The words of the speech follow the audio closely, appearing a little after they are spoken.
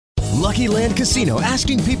Lucky Land Casino,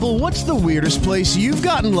 asking people, what's the weirdest place you've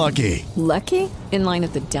gotten lucky? Lucky? In line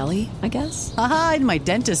at the deli, I guess? Aha, in my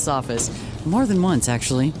dentist's office. More than once,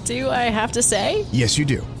 actually. Do I have to say? Yes, you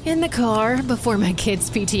do. In the car before my kids'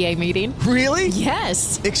 PTA meeting. Really?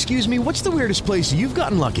 Yes. Excuse me, what's the weirdest place you've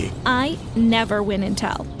gotten lucky? I never win and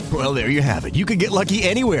tell. Well, there you have it. You can get lucky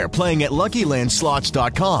anywhere, playing at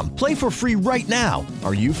LuckyLandSlots.com. Play for free right now.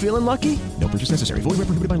 Are you feeling lucky? No purchase necessary. Void where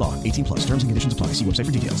prohibited by law. 18 plus. Terms and conditions apply. See website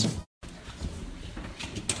for details.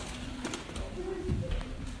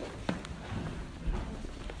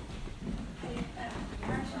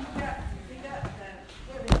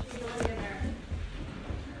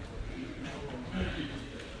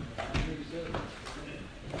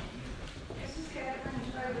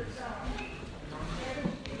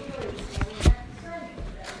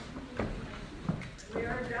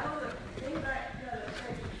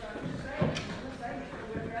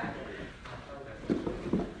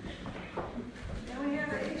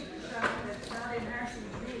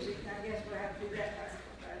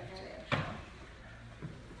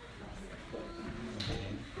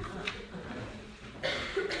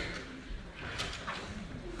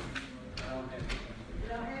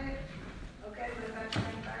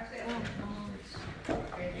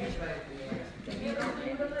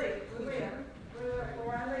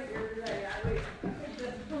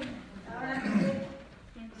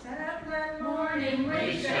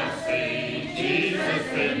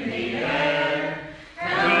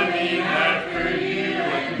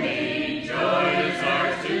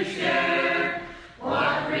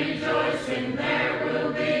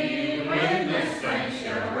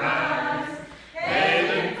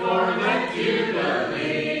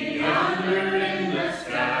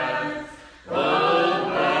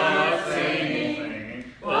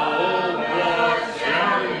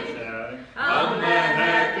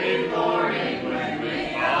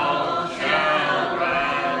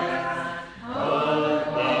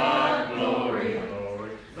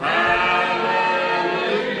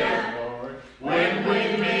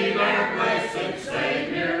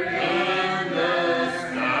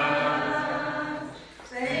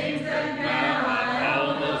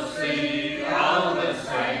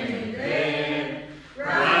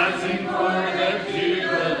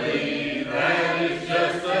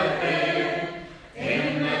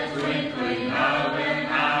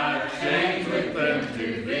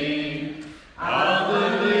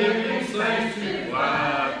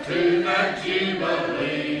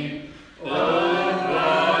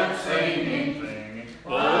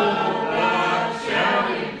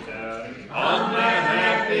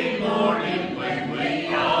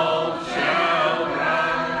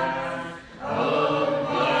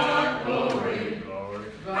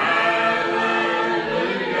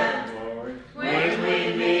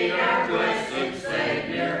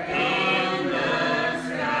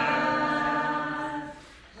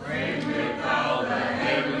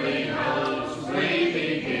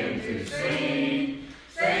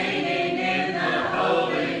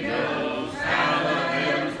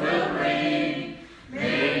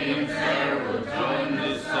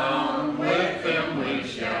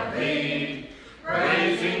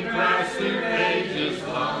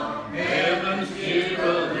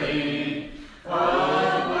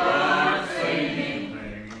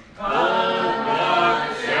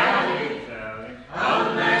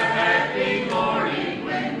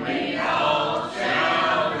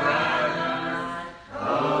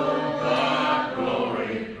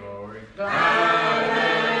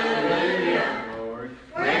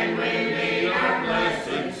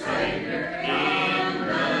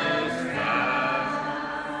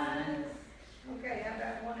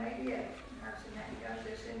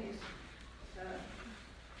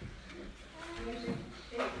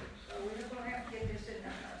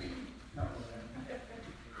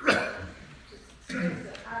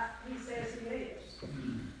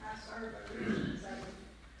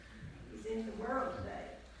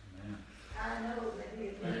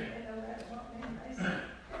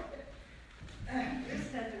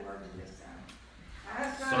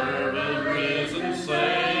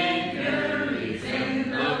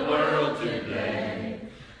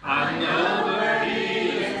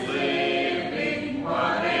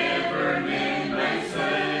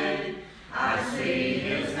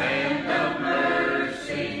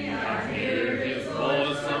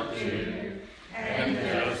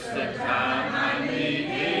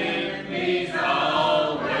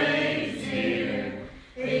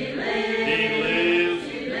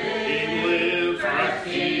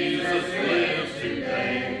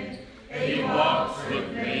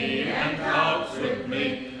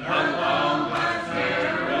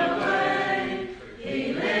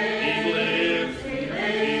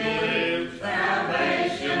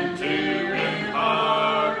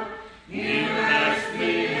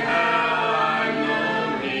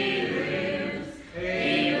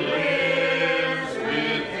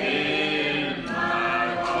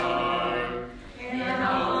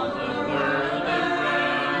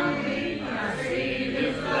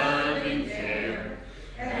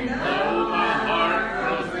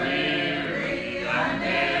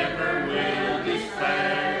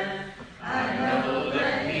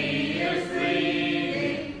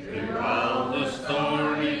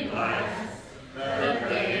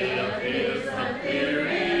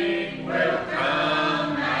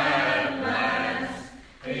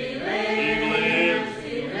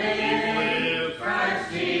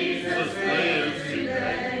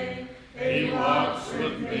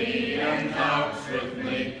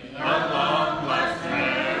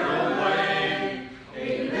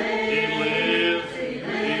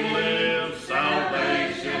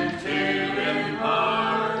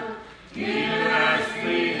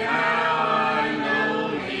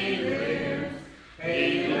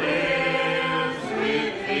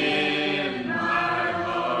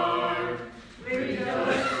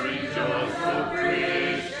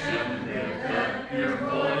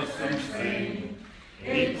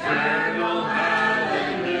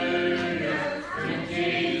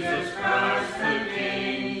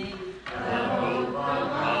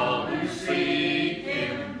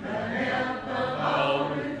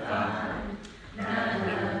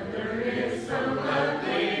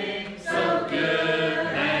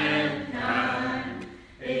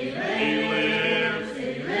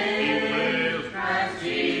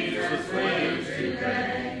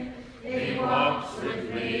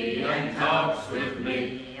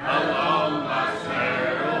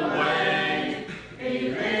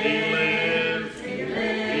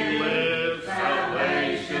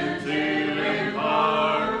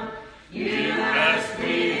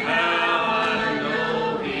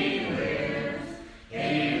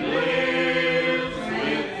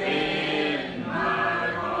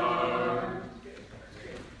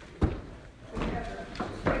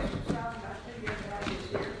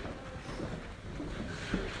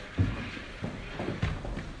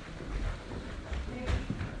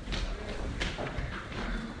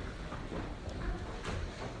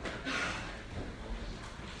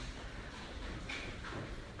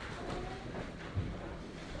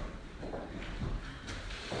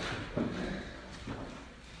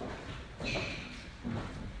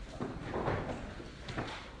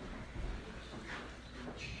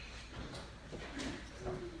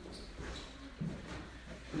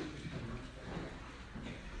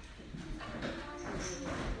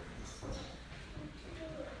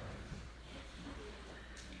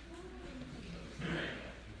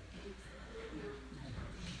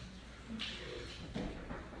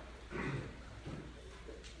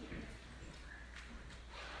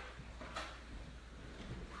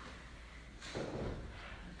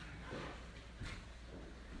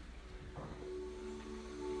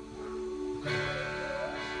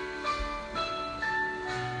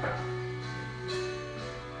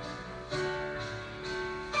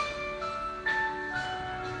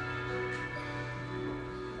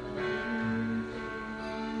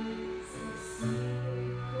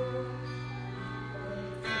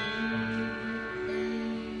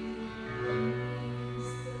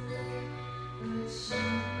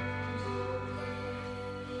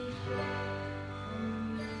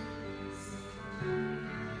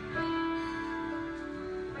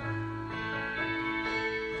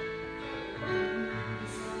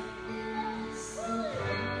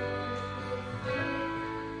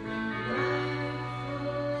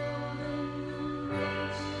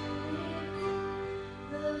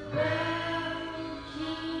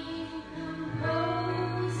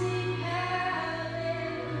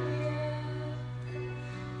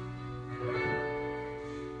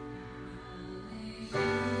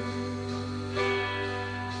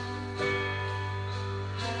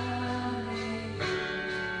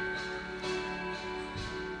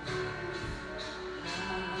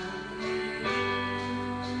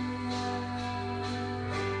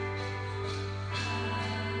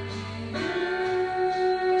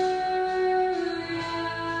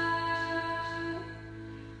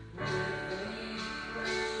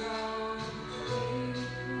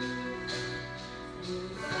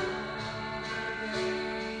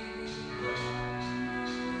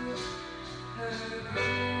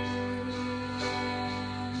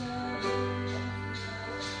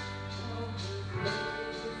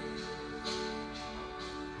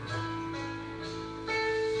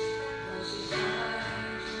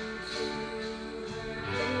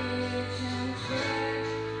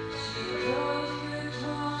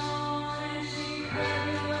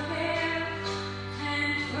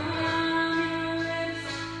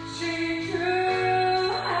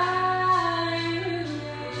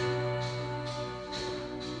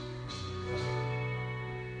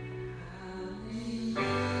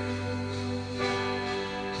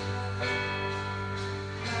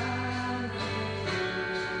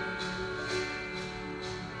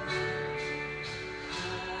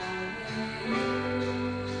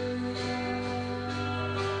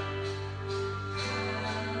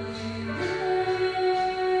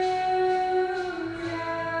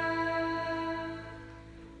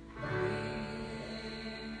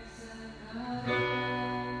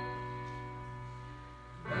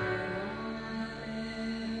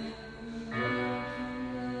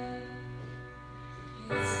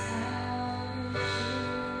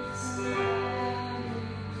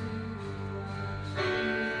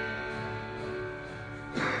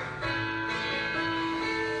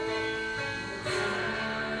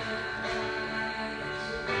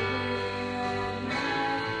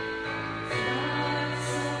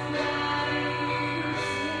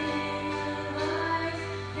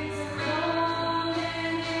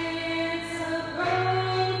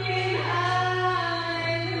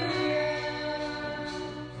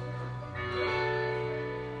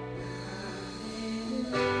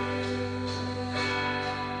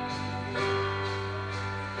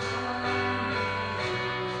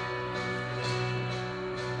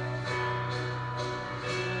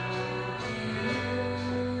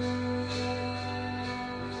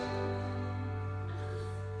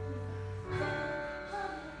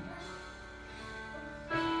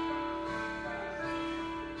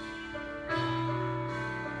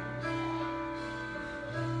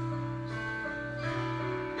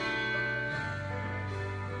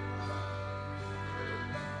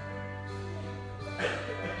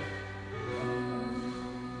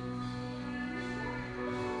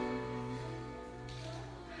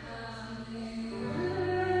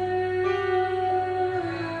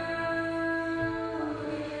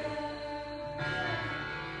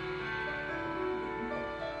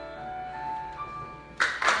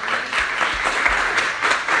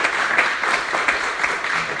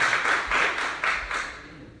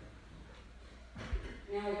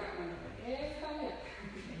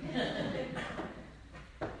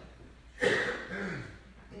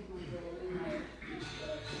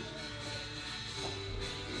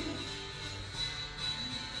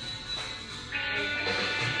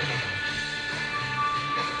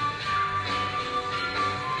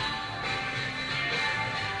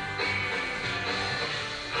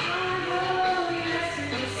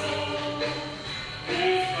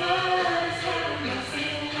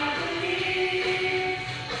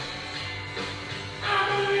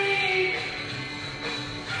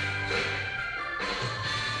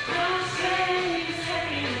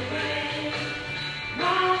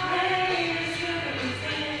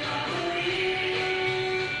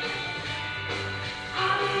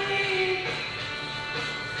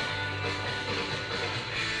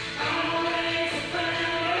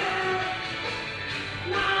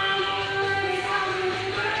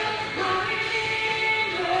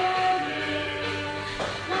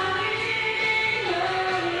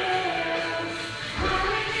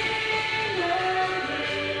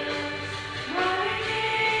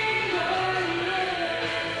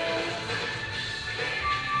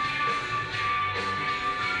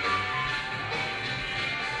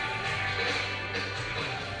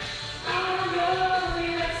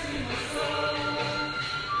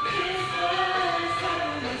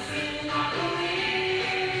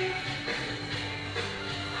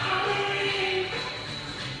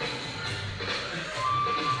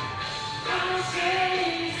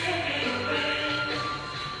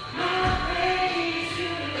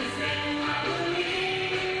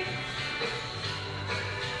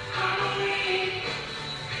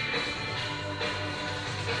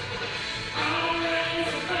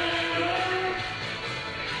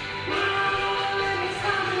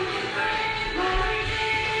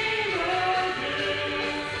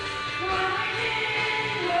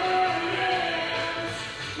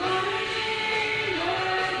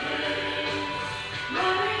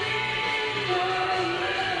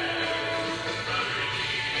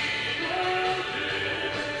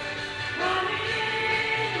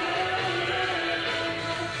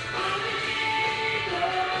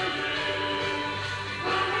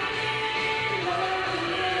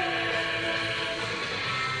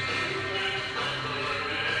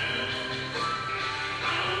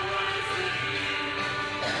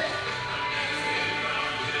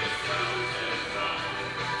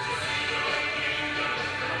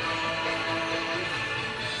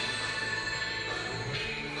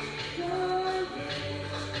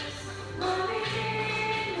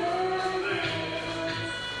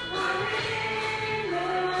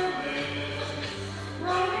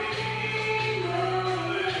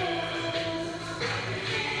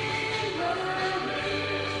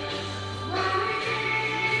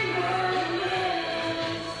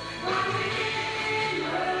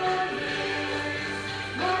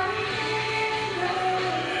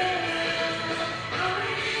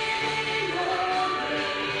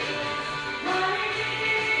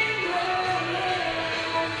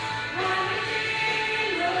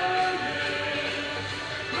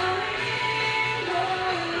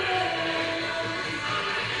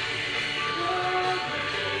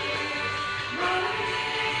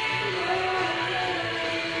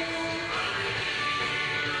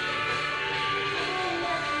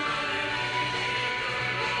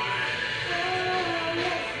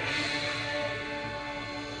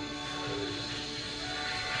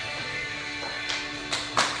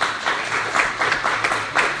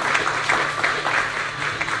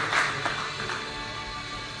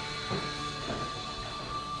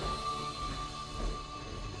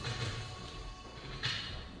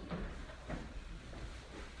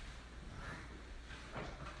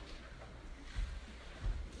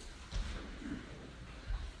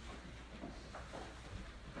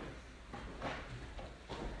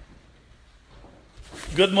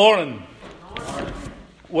 Good morning.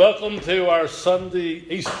 Welcome to our Sunday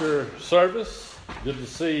Easter service. Good to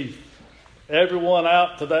see everyone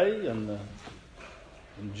out today and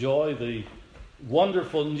enjoy the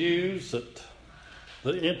wonderful news that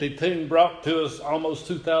the empty tomb brought to us almost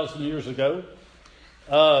 2,000 years ago.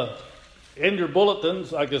 In your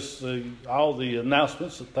bulletins, I guess all the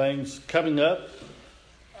announcements of things coming up.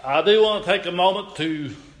 I do want to take a moment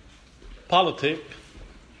to politic.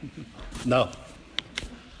 No.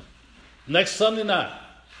 Next Sunday night,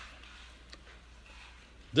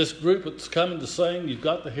 this group that's coming to sing, you've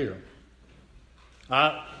got to hear them.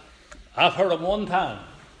 I've heard them one time,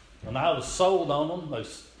 and I was sold on them.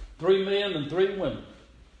 There's 3 men and 3 women,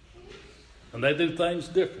 and they do things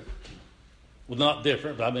different. Well, not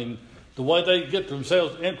different, but I mean, the way they get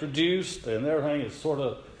themselves introduced and everything is sort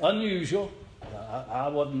of unusual. I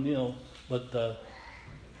wasn't, but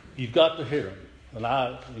you've got to hear them. And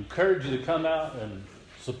I encourage you to come out and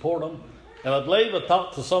support them. And I believe I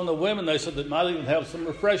talked to some of the women. They said they might even have some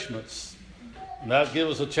refreshments. And that'd give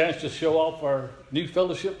us a chance to show off our new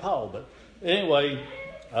fellowship hall. But anyway,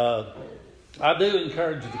 I do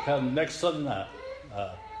encourage you to come next Sunday night.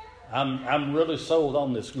 I'm really sold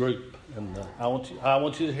on this group, and I want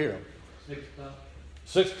you to hear them. 6 o'clock.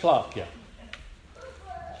 6 o'clock, yeah.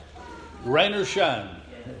 Rain or shine.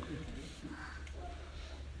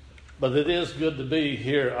 But it is good to be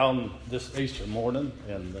here on this Easter morning,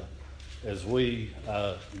 and as we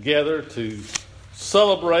gather to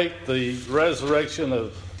celebrate the resurrection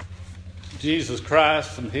of Jesus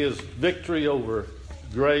Christ and his victory over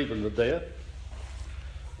the grave and the death.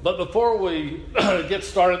 But before we get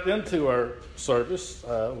started into our service,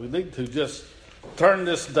 we need to just turn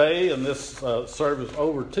this day and this service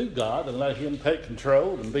over to God and let him take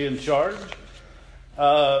control and be in charge.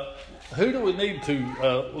 Who do we need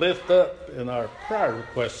to lift up in our prayer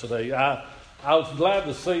request today? I was glad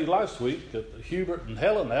to see last week that Hubert and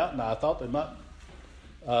Helen out, and I thought they might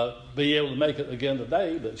be able to make it again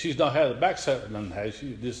today, but she's not had a back surgery, has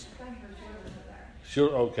she? Just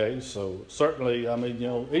sure, okay. So certainly, I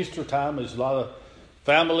mean, Easter time is a lot of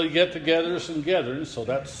family get-togethers and gatherings, so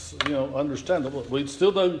that's understandable. We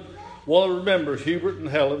still do want to remember Hubert and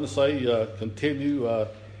Helen and say continue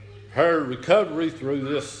her recovery through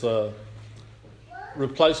this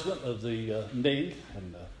replacement of the knee.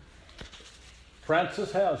 And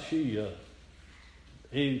Francis, how's she?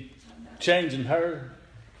 He changing her?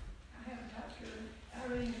 I haven't talked to her. I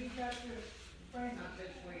really reached out to Frank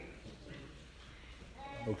this week.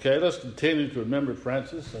 Okay, let's continue to remember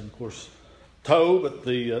Francis and, of course, Tobe at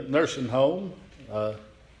the nursing home.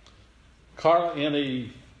 Carla,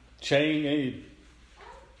 any change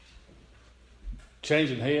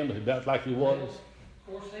in him about like he was? Of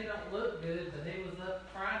course, he don't look good, but he was up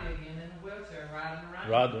Friday again in a wheelchair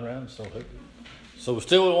riding around. So we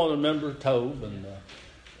still want to remember Tobe, and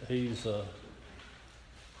he's,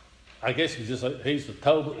 I guess he's the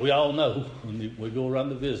Tobe that we all know when we go around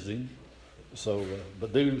to visit him. So,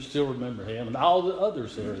 but do still remember him and all the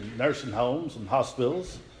others that are in nursing homes and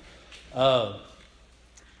hospitals. I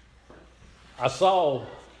saw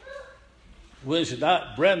Wednesday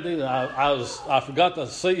night, Brendan, I forgot to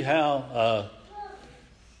see how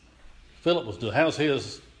Philip was doing. How's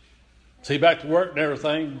his? Is he back to work and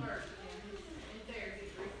everything?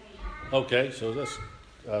 Okay, so that's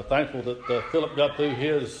thankful that Philip got through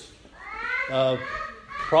his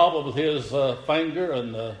problem with his finger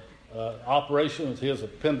and operation with his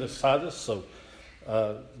appendicitis. So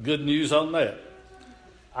good news on that.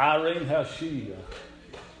 Irene, how's she?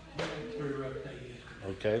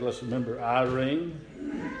 Okay, let's remember Irene.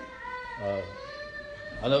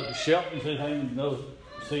 I know Shelton's anything,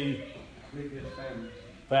 see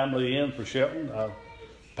family in for Shelton.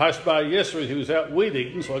 Passed by yesterday, he was out weed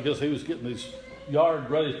eating, so I guess he was getting his yard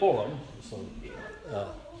ready for him. So,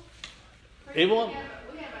 anyone? We have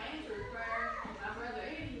an answered prayer. My brother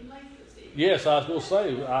Eddie Lisa. Yes, I was going to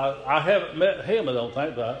say, I haven't met him, I don't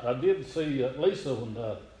think, but I did see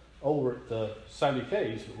Lisa over at Sandy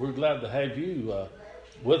Caves. But we're glad to have you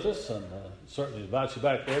with us, and certainly invite you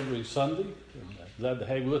back every Sunday. And glad to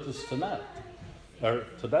have you with us tonight, or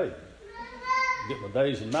today. Get my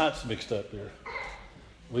days and nights mixed up here.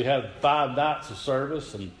 We had 5 nights of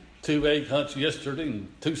service and 2 egg hunts yesterday and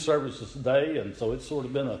 2 services today, and so it's sort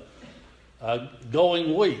of been a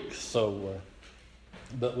going week. So,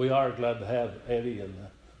 but we are glad to have Eddie and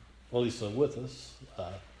Lisa with us.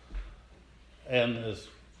 And as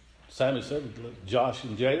Sammy said, Josh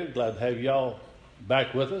and Jada, glad to have y'all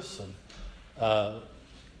back with us. And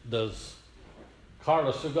does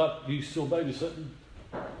Carla you still babysitting?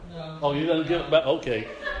 No. Oh, you didn't get it back? Okay.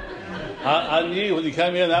 I knew when you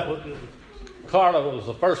came in Carla was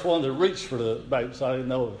the first one to reach for the baby, so I didn't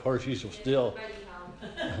know if her she was still.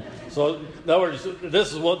 So, in other words,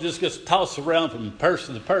 this is what just gets tossed around from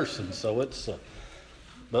person to person. So it's,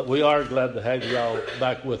 but we are glad to have y'all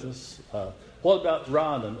back with us. What about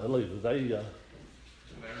Ron and Alita? They they're okay.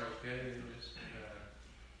 They're just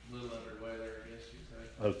a little under the weather, I guess you'd say.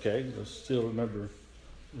 okay. I still remember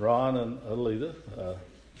Ron and Alita.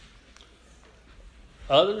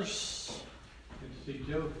 Others. Good to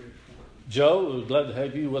see Joe here. Joe, we're glad to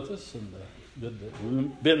have you with us, and good that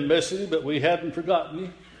we've been missing you, but we hadn't forgotten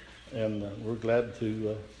you, and we're glad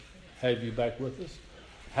to have you back with us.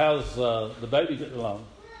 How's the baby getting along?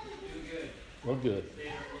 Doing good. Well, good. Stayed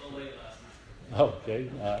up a little late last night. Okay,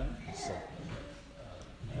 all right. So,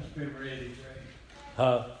 That's been Eddie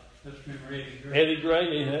Gray. That's been Eddie Gray. Eddie Gray,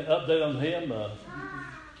 any update on him?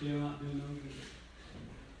 Still not doing no good.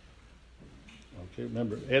 Okay,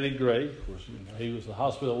 remember Eddie Gray, of course, he was in the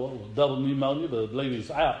hospital with double pneumonia, but I believe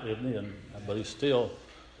he's out, isn't he? But he's still,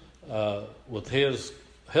 with his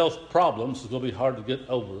health problems, it's going to be hard to get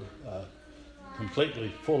over completely,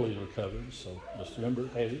 fully recovered. So just remember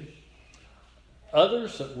Eddie.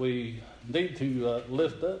 Others that we need to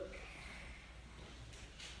lift up.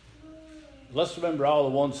 Let's remember all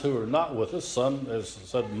the ones who are not with us. Some, as I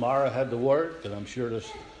said, Mara had to work, and I'm sure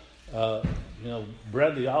there's,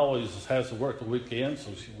 Brandy always has to work the weekend,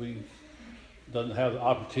 so we doesn't have the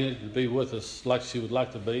opportunity to be with us like she would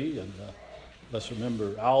like to be. And let's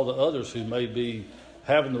remember all the others who may be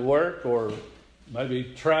having to work or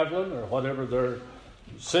maybe traveling or whatever their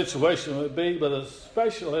situation would be. But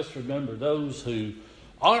especially let's remember those who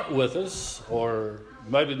aren't with us, or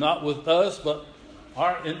maybe not with us, but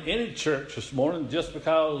aren't in any church this morning just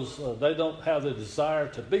because they don't have the desire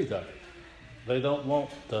to be there. They don't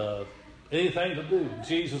want anything to do with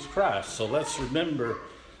Jesus Christ. So let's remember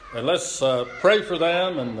and let's pray for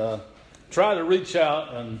them and try to reach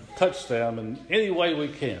out and touch them in any way we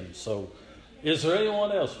can. So is there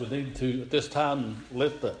anyone else we need to at this time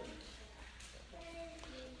lift up?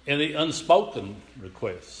 Any unspoken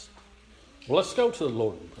requests? Well, let's go to the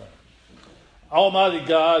Lord in prayer. Almighty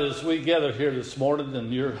God, as we gather here this morning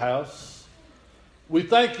in your house, we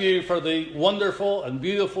thank you for the wonderful and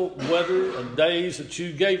beautiful weather and days that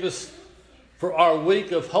you gave us for our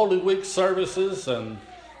week of Holy Week services and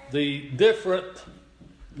the different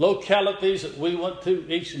localities that we went to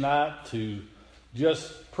each night to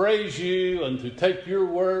just praise you and to take your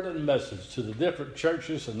word and message to the different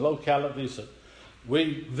churches and localities that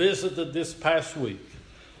we visited this past week.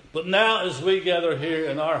 But now as we gather here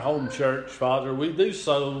in our home church, Father, we do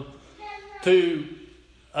so to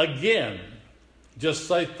again just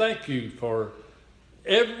say thank you for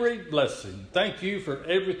every blessing. Thank you for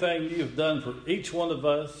everything you have done for each one of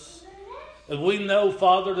us. And we know,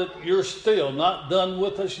 Father, that you're still not done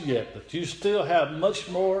with us yet, that you still have much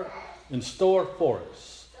more in store for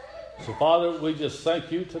us. So, Father, we just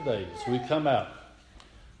thank you today as we come out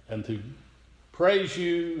and to praise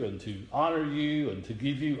you and to honor you and to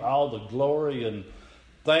give you all the glory and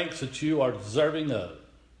thanks that you are deserving of.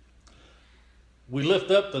 We lift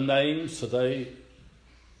up the names today,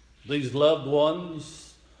 these loved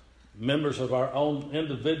ones, members of our own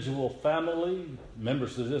individual family,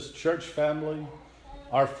 members of this church family,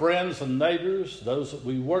 our friends and neighbors, those that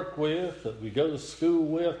we work with, that we go to school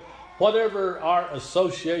with, whatever our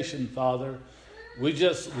association, Father, we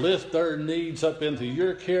just lift their needs up into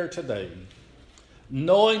your care today,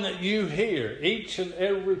 knowing that you hear each and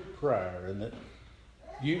every prayer and that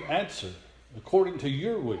you answer according to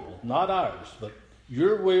your will, not ours, but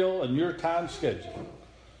your will and your time schedule.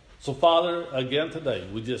 So, Father, again today,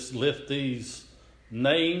 we just lift these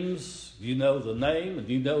names. You know the name and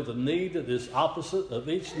you know the need that is opposite of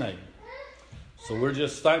each name. So we're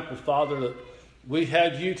just thankful, Father, that we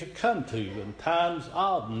have you to come to in times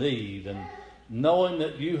of need, and knowing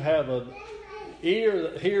that you have an ear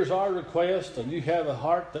that hears our request and you have a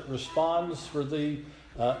heart that responds for the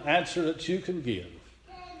answer that you can give.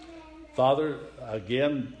 Father,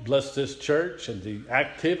 again, bless this church and the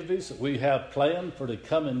activities that we have planned for the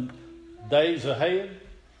coming days ahead.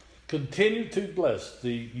 Continue to bless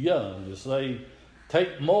the young as they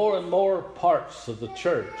take more and more parts of the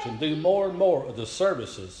church and do more and more of the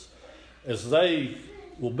services, as they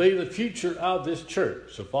will be the future of this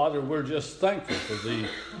church. So, Father, we're just thankful for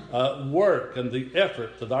the work and the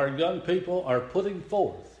effort that our young people are putting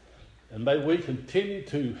forth And may we continue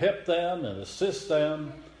to help them and assist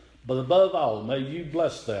them. But above all, may you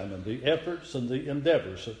bless them in the efforts and the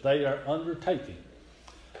endeavors that they are undertaking.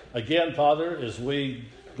 Again, Father, as we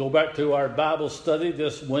go back to our Bible study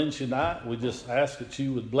this Wednesday night, we just ask that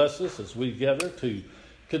you would bless us as we gather to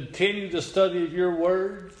continue the study of your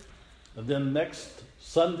word. And then next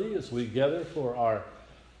Sunday, as we gather for our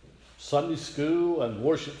Sunday school and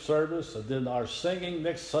worship service, and then our singing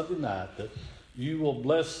next Sunday night, that you will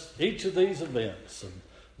bless each of these events, and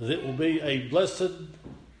that it will be a blessed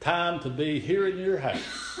time to be here in your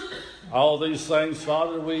house. All these things,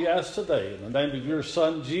 Father, we ask today in the name of your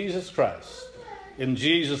Son, Jesus Christ. In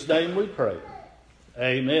Jesus' name we pray.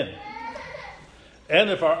 Amen. And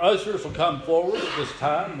if our ushers will come forward at this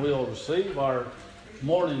time, we'll receive our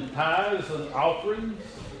morning tithes and offerings.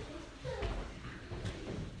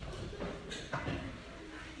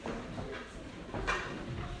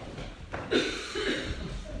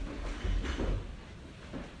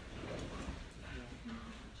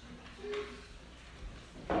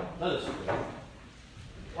 Let us pray.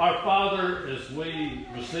 Our Father, as we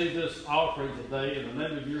receive this offering today in the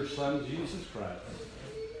name of your Son, Jesus Christ,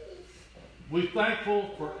 we're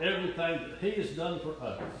thankful for everything that he has done for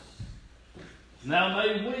us. Now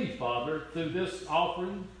may we, Father, through this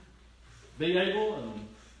offering, be able and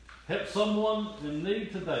help someone in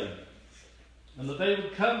need today, and that they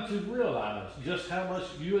would come to realize just how much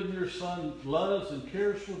you and your Son loves and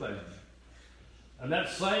cares for them. And that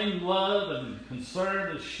same love and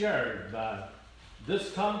concern is shared by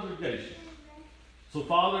this congregation. So,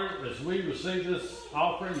 Father, as we receive this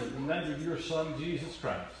offering in the name of your Son, Jesus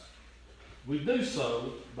Christ, we do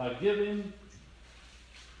so by giving,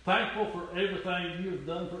 thankful for everything you have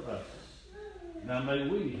done for us. Now may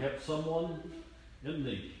we help someone in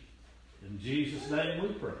need. In Jesus' name we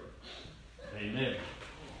pray. Amen.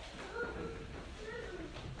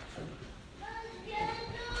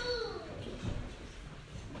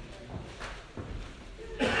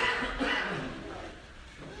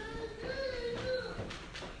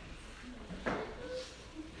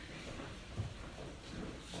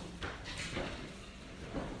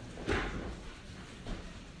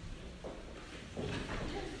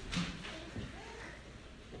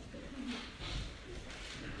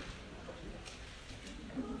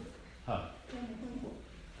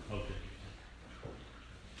 Okay.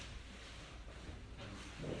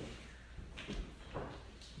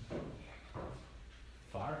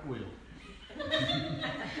 Fire wheel.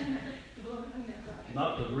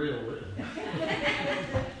 Not the real wheel.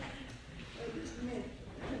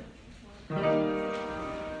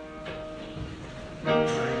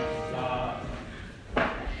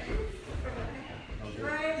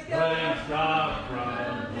 Praise God from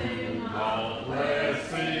whom all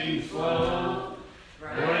blessings flow.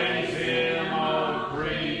 Praise him, all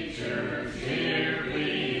creatures here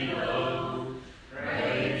below.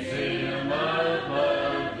 Praise him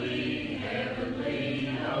above the heavenly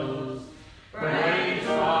hosts. Praise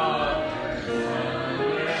Father, Son,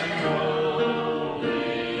 and Holy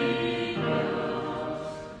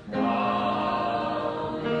Ghost. Amen.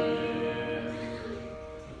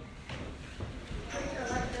 I'd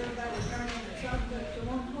like everybody to turn on the subject to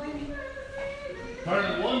 120 Turn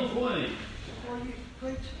to 120. before you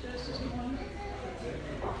preach this morning.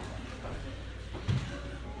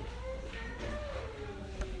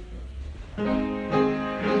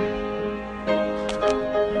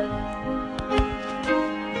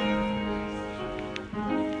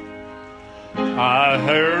 I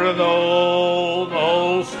heard an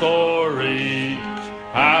old story,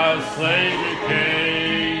 how Savior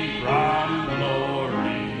came from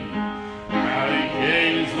glory, how he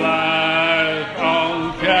gave his life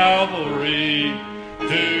on Calvary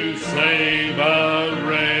to save a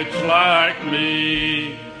wretch like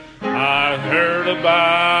me. I heard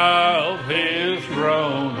about his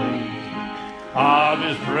groaning, of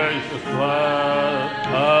his precious blood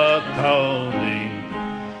atoning.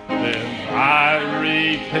 Then I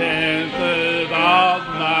repented of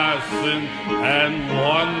my sin and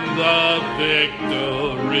won the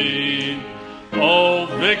victory. Oh,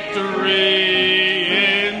 victory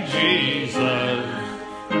in Jesus,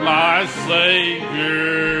 my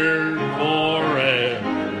Savior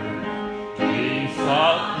forever. He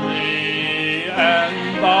sought me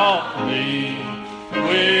and bought me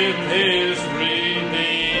with his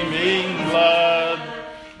redeeming blood.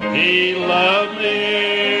 He loved me,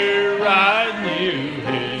 I knew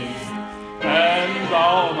him, and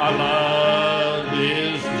all my love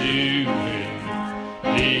is due him.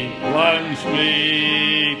 He plunged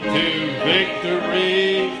me to victory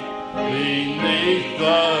beneath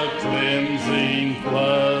the cleansing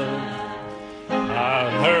flood. I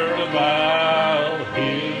heard about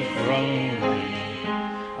hungry,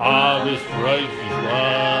 of His precious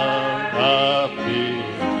love appeared.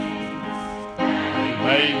 He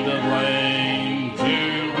made the lame to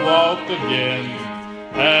walk again,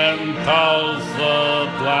 and caused the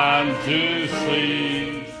blind to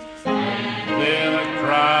see. And then I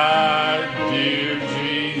cried, dear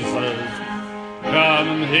Jesus, come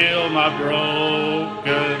and heal my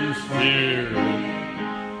broken spirit.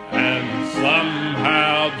 And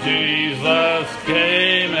somehow Jesus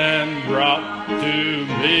came and brought to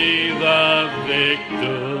me the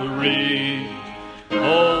victory.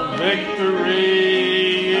 Oh,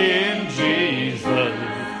 victory in Jesus,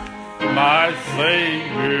 my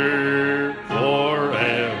Savior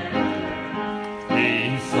forever.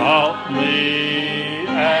 He sought me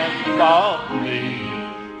and bought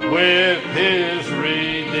me with His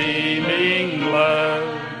redeeming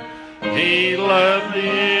blood. He loved me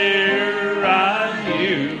ere I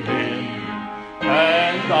knew Him,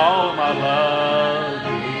 and all my love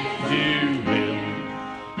is due Him.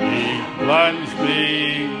 He plunged me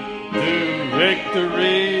to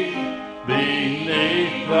victory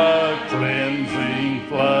beneath the cleansing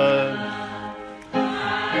flood.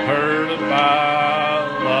 Heard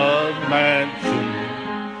about a mansion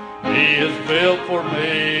He has built for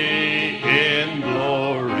me in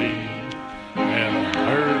glory, and I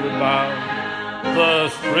heard about the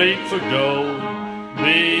streets of gold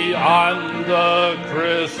beyond the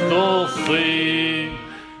crystal sea,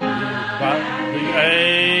 about the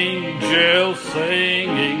angels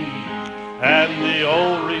singing and the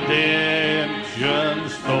old redemption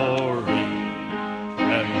story.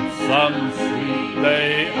 And some sweet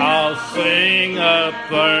day I'll sing up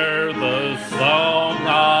there the song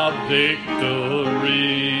of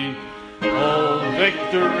victory. Oh,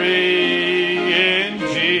 victory in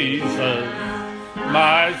Jesus,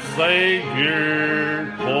 my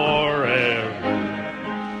Savior forever.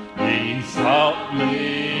 He sought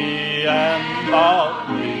me and bought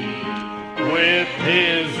me with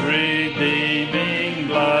His redeeming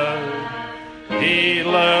blood. He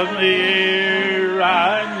loved me ere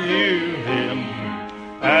I knew Him,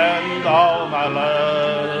 and all my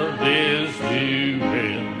love is due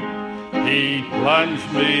Him. He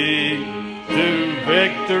plunged me to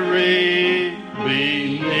victory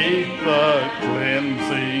beneath the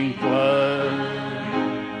cleansing flood.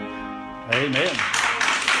 Amen.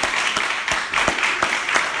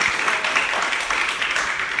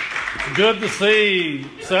 Good to see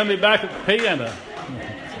Sammy back at the piano.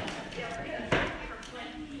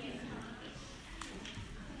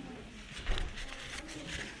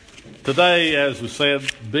 Today, as we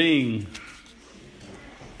said, being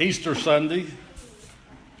Easter Sunday,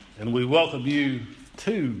 and we welcome you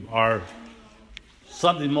to our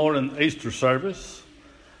Sunday morning Easter service.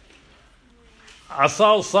 I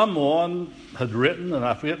saw someone had written, and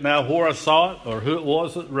I forget now where I saw it or who it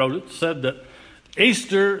was that wrote it, said that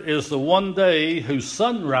Easter is the one day whose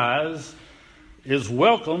sunrise is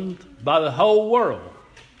welcomed by the whole world.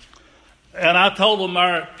 And I told them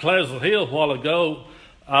our Pleasant Hill a while ago,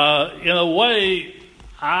 in a way,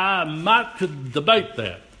 I might could debate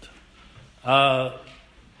that.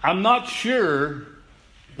 I'm not sure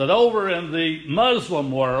that over in the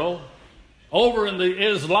Muslim world, over in the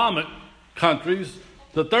Islamic countries,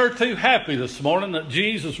 that they're too happy this morning that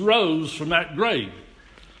Jesus rose from that grave.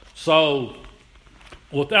 So,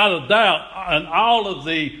 without a doubt, in all of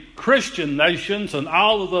the Christian nations and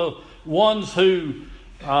all of the ones who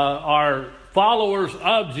are followers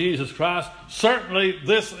of Jesus Christ, certainly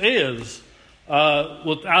this is,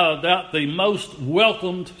 without a doubt, the most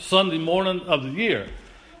welcomed Sunday morning of the year.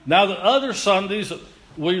 Now, the other Sundays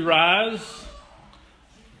we rise,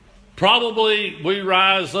 probably we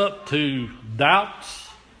rise up to doubts.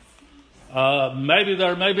 Maybe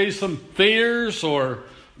there may be some fears, or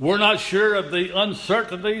we're not sure of the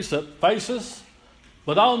uncertainties that face us.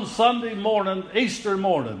 But on Sunday morning, Easter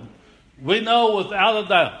morning, we know without a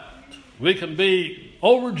doubt we can be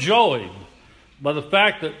overjoyed by the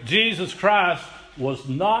fact that Jesus Christ was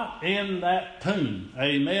not in that tomb.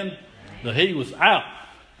 Amen. That He was out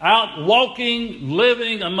walking,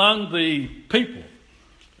 living among the people.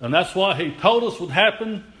 And that's what He told us would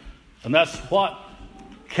happen. And that's what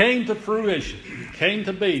came to fruition. It came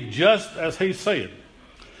to be just as He said.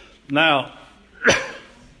 Now,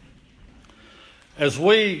 as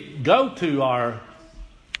we go to our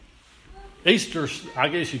Easter, I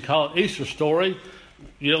guess you call it Easter story,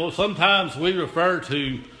 you know, sometimes we refer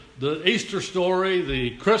to the Easter story,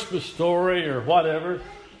 the Christmas story, or whatever.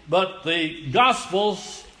 But the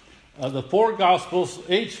Gospels, the four Gospels,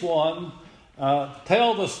 each one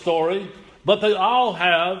tell the story, but they all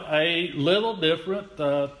have a little different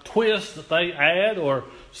twist that they add, or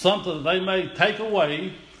something that they may take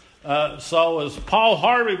away. So as Paul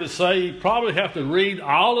Harvey would say, you probably have to read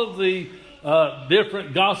all of the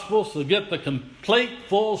different Gospels to get the complete,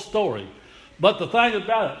 full story. But the thing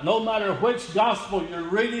about it, no matter which Gospel you're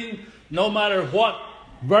reading, no matter what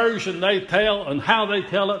version they tell and how they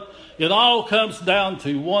tell it, it all comes down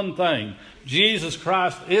to one thing. Jesus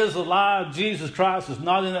Christ is alive. Jesus Christ is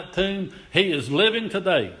not in that tomb. He is living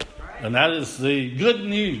today. And that is the good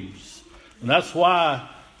news. And that's why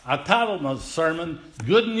I titled my sermon,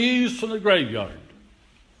 Good News from the Graveyard.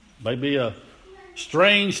 Maybe a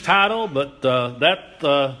strange title, but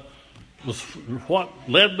that was what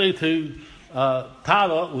led me to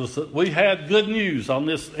title it, was that we had good news on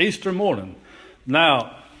this Easter morning.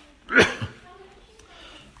 Now,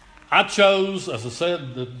 I chose, as I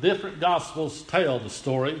said, the different Gospels tell the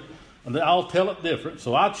story, and they all tell it different.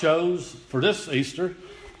 So I chose for this Easter,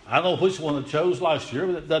 I don't know which one I chose last year,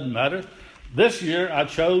 but it doesn't matter. This year I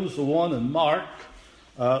chose the one in Mark,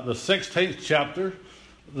 the 16th chapter,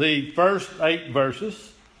 the first 8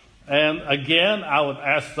 verses. And again, I would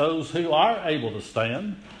ask those who are able to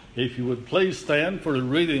stand, if you would please stand for the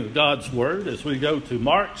reading of God's Word as we go to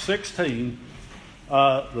Mark 16,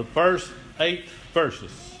 the first 8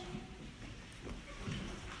 verses.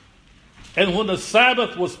 And when the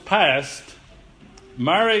Sabbath was past,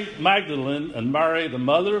 Mary Magdalene and Mary, the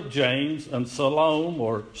mother of James, and Salome,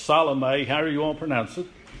 or Salome, however you want to pronounce it,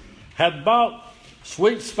 had bought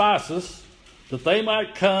sweet spices that they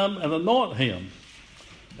might come and anoint him.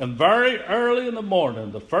 And very early in the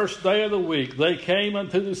morning, the first day of the week, they came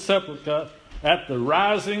unto the sepulchre at the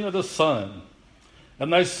rising of the sun.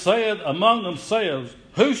 And they said among themselves,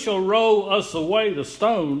 Who shall roll us away the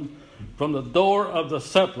stone from the door of the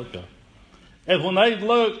sepulchre? And when they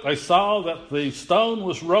looked, they saw that the stone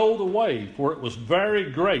was rolled away, for it was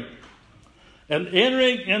very great. And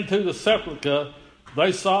entering into the sepulchre,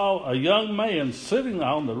 they saw a young man sitting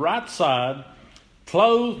on the right side,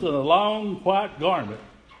 clothed in a long white garment,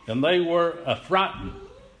 and they were affrighted.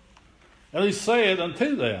 And he said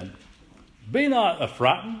unto them, Be not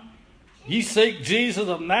affrighted. Ye seek Jesus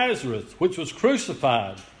of Nazareth, which was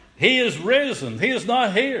crucified. He is risen. He is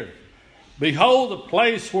not here. Behold the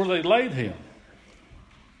place where they laid him.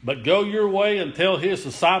 But go your way and tell his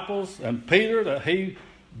disciples and Peter that he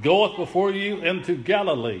goeth before you into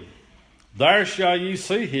Galilee. There shall ye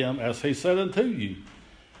see him, as he said unto you.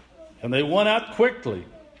 And they went out quickly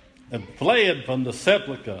and fled from the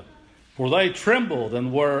sepulchre, for they trembled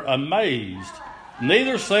and were amazed.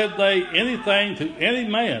 Neither said they anything to any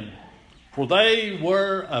man, for they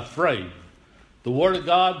were afraid. The word of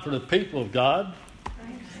God for the people of God.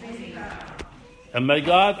 And may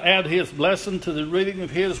God add his blessing to the reading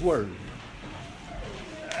of his word.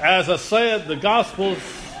 As I said, the Gospels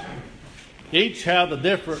each have a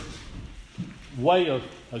different way of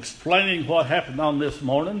explaining what happened on this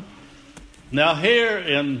morning. Now here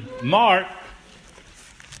in Mark,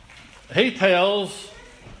 he tells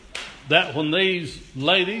that when these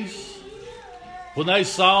ladies, when they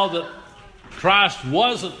saw that Christ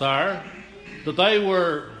wasn't there, that they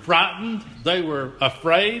were frightened, they were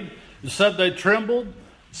afraid. It said they trembled. It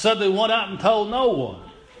said they went out and told no one.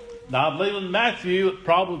 Now, I believe in Matthew, it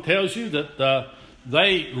probably tells you that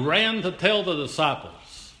they ran to tell the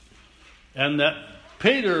disciples. And that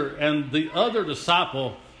Peter and the other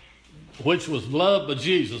disciple, which was loved by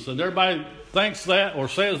Jesus, and everybody thinks that or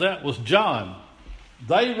says that was John,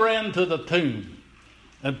 they ran to the tomb.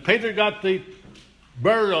 And Peter got the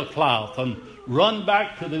burial cloth and run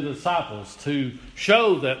back to the disciples to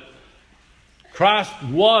show that Christ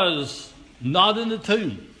was not in the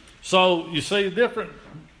tomb. So you see different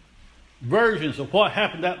versions of what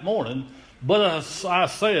happened that morning. But as I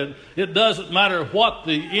said, it doesn't matter what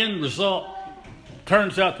the end result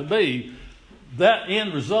turns out to be. That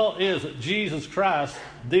end result is that Jesus Christ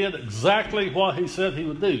did exactly what he said he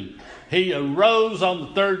would do. He arose on the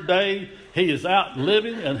third day. He is out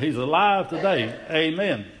living and he's alive today.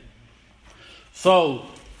 Amen. So,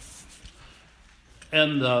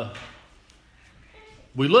 and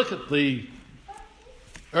we look at the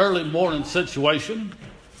early morning situation,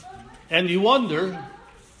 and you wonder,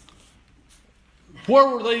 where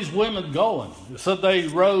were these women going? It said they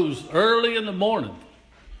rose early in the morning.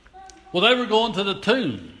 Well, they were going to the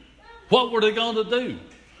tomb. What were they going to do?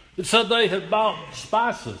 It said they had bought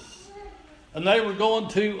spices, and they were going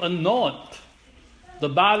to anoint the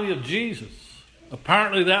body of Jesus.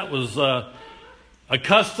 Apparently that was a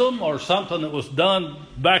custom or something that was done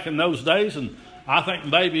back in those days, and I think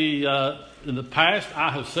maybe in the past I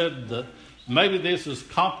have said that maybe this is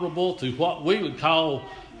comparable to what we would call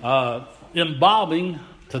embalming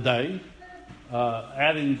today,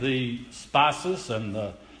 adding the spices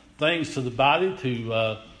and things to the body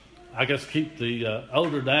to, I guess, keep the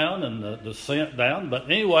odor down and the scent down. But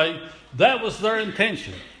anyway, that was their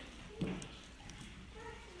intention.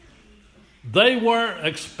 They weren't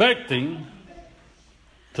expecting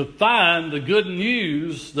to find the good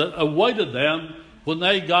news that awaited them when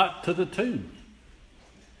they got to the tomb.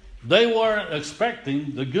 They weren't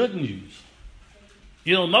expecting the good news.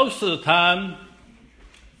 You know, most of the time,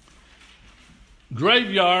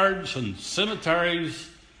 graveyards and cemeteries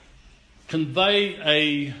convey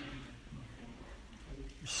a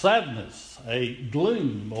sadness, a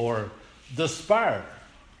gloom, or despair.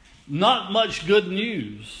 Not much good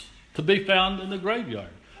news to be found in the graveyard,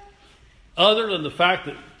 other than the fact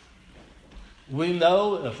that we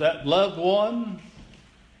know if that loved one,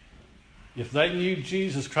 if they knew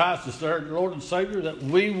Jesus Christ as their Lord and Savior, that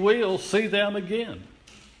we will see them again.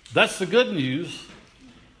 That's the good news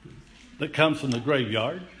that comes from the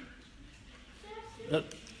graveyard. That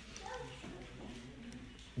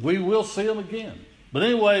we will see them again. But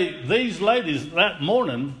anyway, these ladies that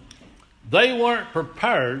morning, they weren't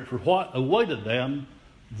prepared for what awaited them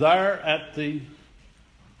there at the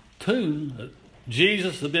tomb that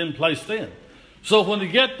Jesus had been placed in. So when they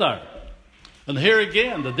get there, and here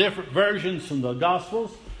again, the different versions from the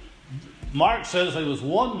Gospels, Mark says there was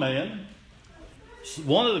one man.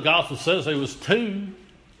 One of the Gospels says there was two.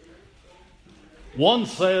 One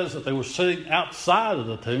says that they were sitting outside of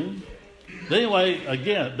the tomb. But anyway,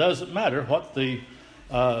 again, it doesn't matter what the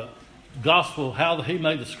Gospel, how he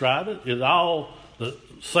may describe it. It all, the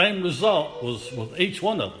same result was with each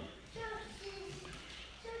one of them.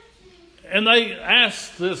 And they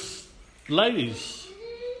asked this ladies,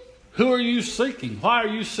 who are you seeking? Why are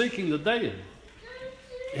you seeking the dead?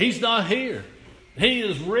 He's not here. He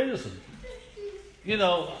is risen. You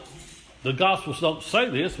know, the Gospels don't say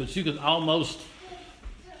this, but you can almost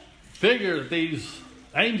figure that these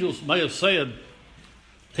angels may have said,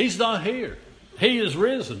 he's not here. He is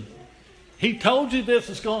risen. He told you this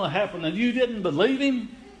is going to happen and you didn't believe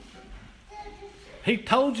him. He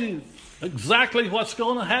told you exactly what's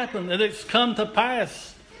going to happen and it's come to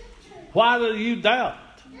pass. Why do you doubt?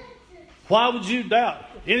 Why would you doubt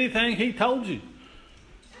anything he told you?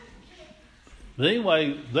 But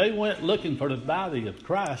anyway, they went looking for the body of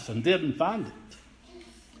Christ and didn't find it.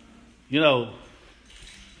 You know,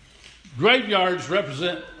 graveyards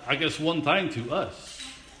represent, I guess, one thing to us.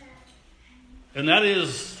 And that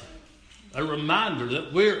is a reminder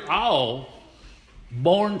that we're all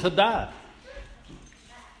born to die.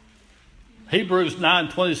 Hebrews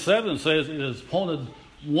 9:27 says it is appointed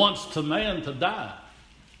once to man to die.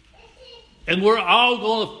 And we're all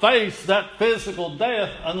going to face that physical death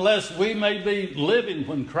unless we may be living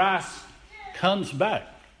when Christ comes back.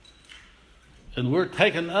 And we're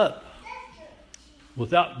taken up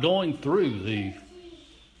without going through the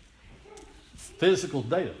physical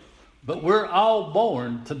death. But we're all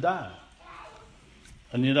born to die.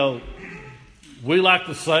 And you know, we like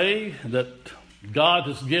to say that God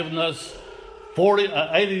has given us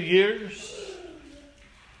 80 years,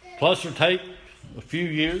 plus or take a few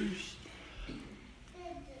years.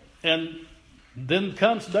 And then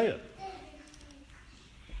comes death.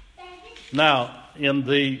 Now, in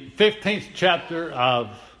the 15th chapter of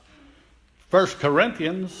 1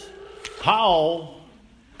 Corinthians, Paul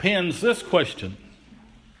pens this question.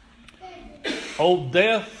 O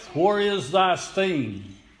death, where is thy sting?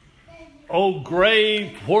 O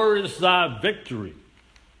grave, where is thy victory?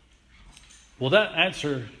 Well, that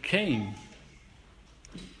answer came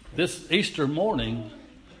this Easter morning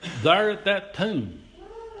there at that tomb.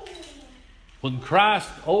 When Christ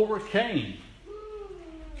overcame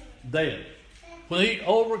death, when he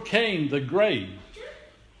overcame the grave,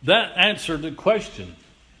 that answered the question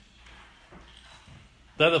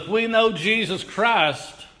that if we know Jesus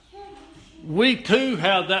Christ, we too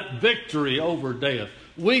have that victory over death.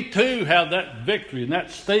 We too have that victory and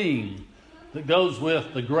that sting that goes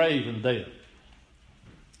with the grave and death.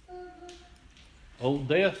 O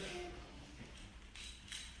death,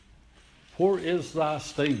 where is thy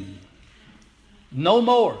sting? No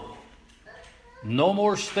more. No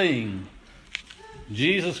more sting.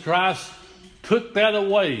 Jesus Christ took that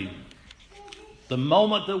away. The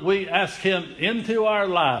moment that we asked him into our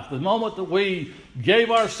life, the moment that we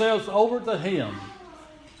gave ourselves over to him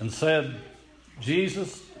and said,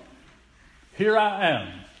 Jesus, here I am.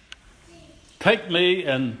 Take me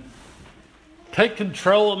and take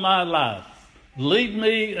control of my life. Lead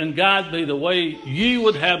me and guide me the way you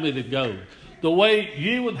would have me to go, the way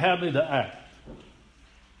you would have me to act.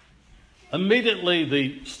 Immediately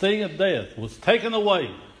the sting of death was taken away.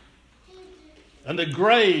 And the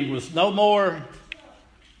grave was no more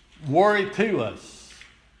worry to us.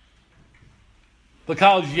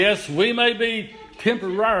 Because, yes, we may be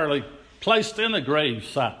temporarily placed in a grave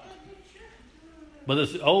site. But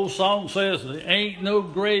as the old song says, there ain't no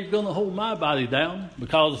grave going to hold my body down,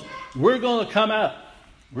 because we're going to come out.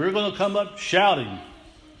 We're going to come up shouting.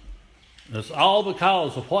 It's all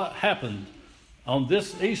because of what happened on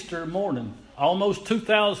this Easter morning, almost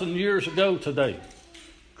 2,000 years ago today.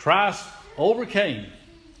 Christ overcame,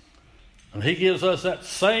 and he gives us that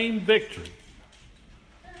same victory.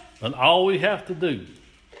 And all we have to do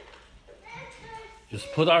is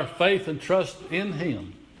put our faith and trust in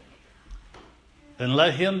him and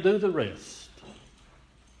let him do the rest.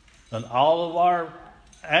 And all of our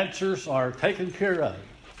answers are taken care of.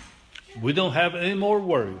 We don't have any more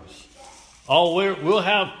worries. We'll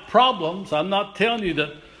have problems. I'm not telling you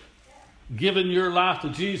that giving your life to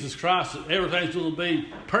Jesus Christ, that everything's going to be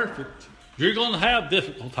perfect. You're going to have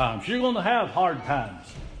difficult times. You're going to have hard times.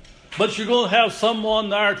 But you're going to have someone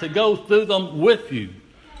there to go through them with you,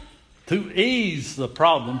 to ease the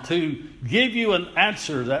problem, to give you an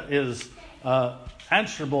answer that is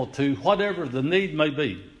answerable to whatever the need may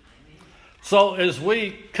be. So as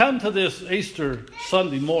we come to this Easter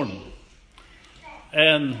Sunday morning,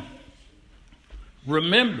 and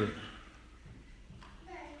remember,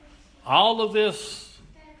 all of this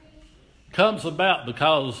comes about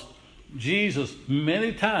because Jesus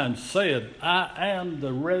many times said, I am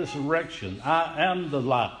the resurrection. I am the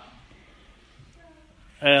life.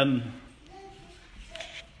 And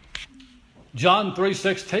John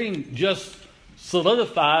 3:16 just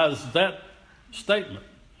solidifies that statement.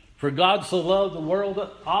 For God so loved the world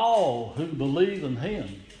that all who believe in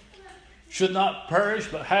him should not perish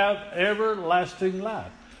but have everlasting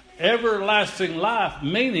life. Everlasting life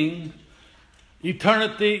meaning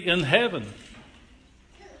eternity in heaven.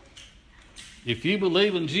 If you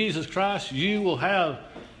believe in Jesus Christ, you will have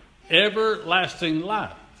everlasting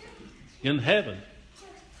life in heaven.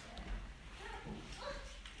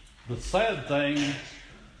 The sad thing,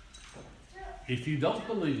 if you don't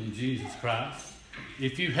believe in Jesus Christ,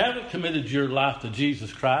 if you haven't committed your life to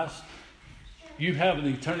Jesus Christ, you have an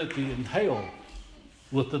eternity in hell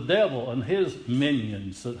with the devil and his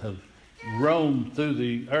minions that have roamed through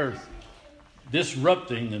the earth,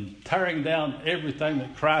 disrupting and tearing down everything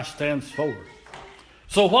that Christ stands for.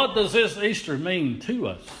 So what does this Easter mean to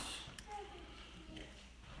us?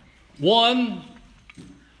 One,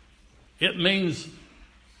 it means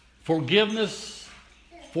forgiveness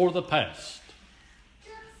for the past.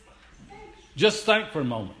 Just think for a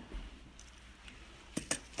moment.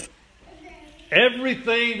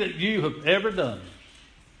 Everything that you have ever done,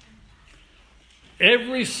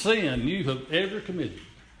 every sin you have ever committed,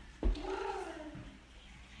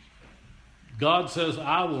 God says,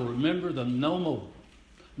 I will remember them no more.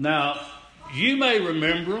 Now, you may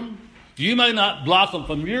remember them. You may not block them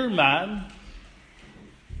from your mind.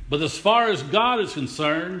 But as far as God is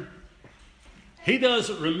concerned, he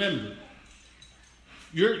doesn't remember.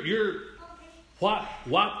 You're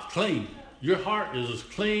wiped clean. Your heart is as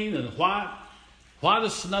clean and white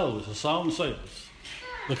as snow, as the song says.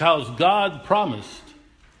 Because God promised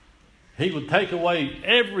he would take away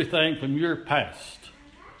everything from your past.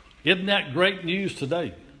 Isn't that great news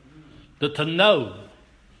today? That to know,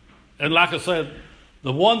 and like I said,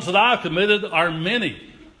 the ones that I've committed are many.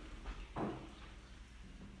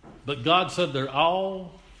 But God said they're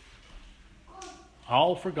all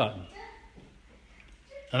forgotten.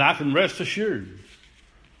 And I can rest assured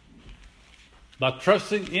by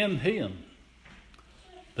trusting in him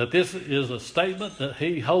that this is a statement that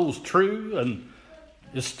he holds true and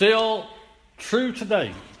is still true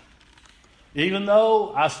today. Even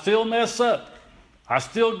though I still mess up, I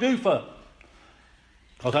still goof up,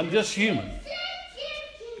 because I'm just human.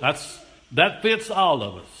 That fits all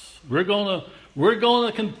of us. We're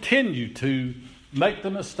gonna continue to make the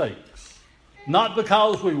mistakes, not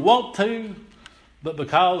because we want to, but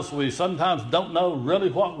because we sometimes don't know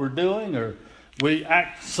really what we're doing, or we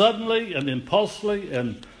act suddenly and impulsively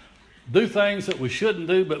and do things that we shouldn't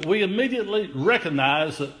do, but we immediately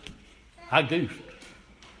recognize that I goofed.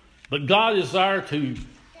 But God is there to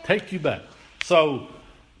take you back. So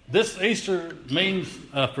this Easter means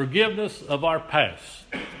forgiveness of our past.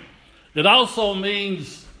 It also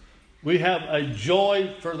means we have a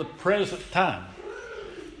joy for the present time.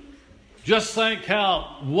 Just think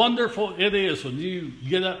how wonderful it is when you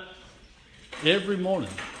get up every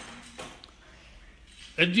morning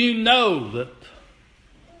and you know that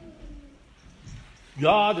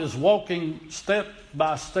God is walking step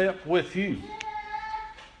by step with you.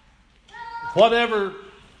 Whatever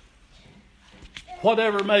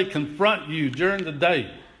may confront you during the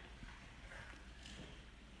day,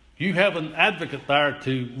 you have an advocate there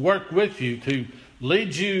to work with you, to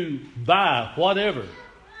lead you by whatever,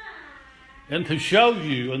 and to show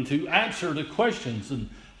you and to answer the questions and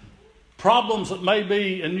problems that may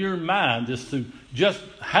be in your mind, is to just,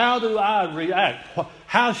 how do I react?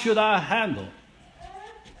 How should I handle?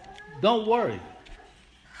 Don't worry.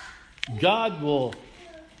 God will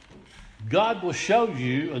show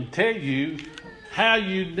you and tell you how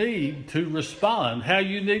you need to respond, how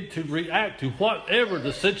you need to react to whatever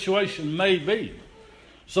the situation may be.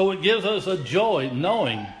 So it gives us a joy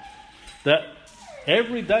knowing that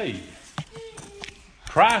every day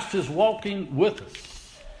Christ is walking with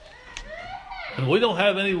us. And we don't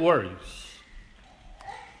have any worries.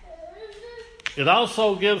 It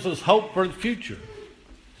also gives us hope for the future.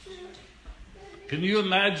 Can you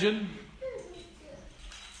imagine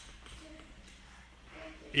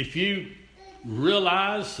if you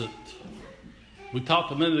realize that we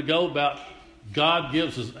talked a minute ago about God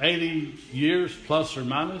gives us 80 years plus or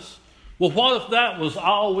minus? Well, what if that was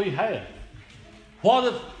all we had?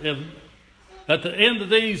 What if at the end of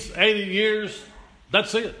these 80 years,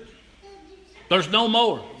 that's it? There's no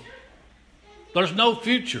more. There's no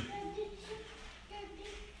future.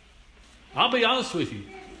 I'll be honest with you.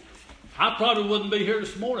 I probably wouldn't be here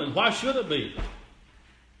this morning. Why should it be?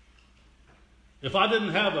 If I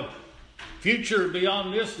didn't have a future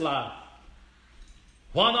beyond this life,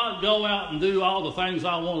 why not go out and do all the things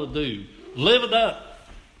I want to do? Live it up.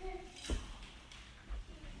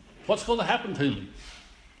 What's going to happen to me?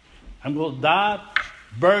 I'm going to die,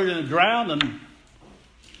 buried in the ground, and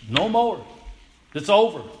no more. It's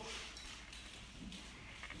over.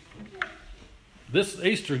 This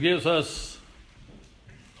Easter gives us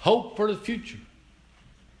hope for the future.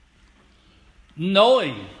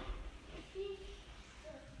 Knowing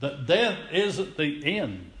that death isn't the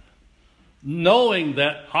end. Knowing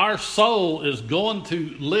that our soul is going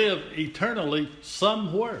to live eternally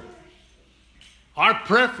somewhere. Our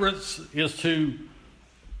preference is to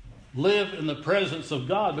live in the presence of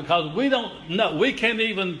God, because we don't know, we can't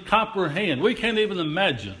even comprehend, we can't even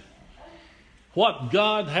imagine what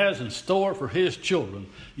God has in store for His children.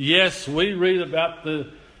 Yes, we read about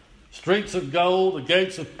the streets of gold, the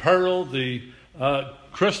gates of pearl, the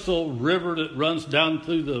crystal river that runs down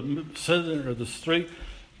through the center of the street.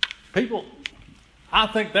 People, I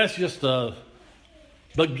think that's just a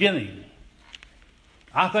beginning.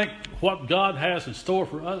 I think what God has in store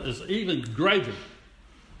for us is even greater.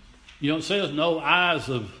 You know, it says no eyes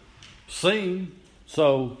have seen,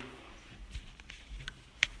 so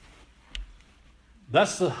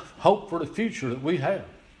that's the hope for the future that we have.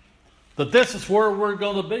 That this is where we're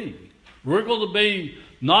going to be. We're going to be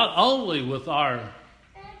not only with our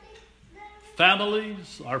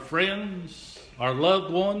families, our friends, our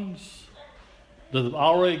loved ones that have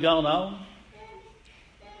already gone on.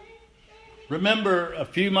 Remember a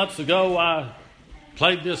few months ago I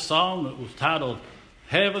played this song that was titled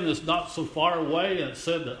Heaven is Not So Far Away, and it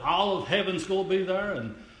said that all of heaven's going to be there.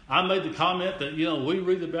 And I made the comment that, you know, we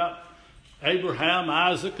read about Abraham,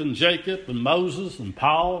 Isaac, and Jacob, and Moses, and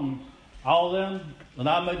Paul, and all of them. And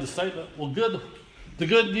I made the statement, well, the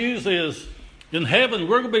good news is in heaven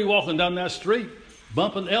we're going to be walking down that street,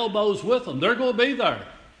 bumping elbows with them. They're going to be there.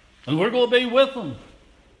 And we're going to be with them.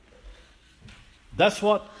 That's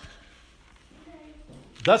what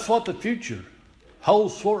the future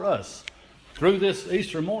holds for us through this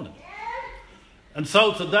Easter morning. And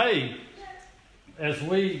so today, as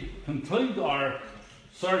we conclude our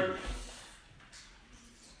service,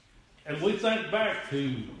 and we think back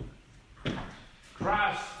to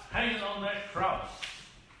Christ hanging on that cross,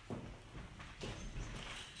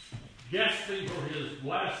 gasping for His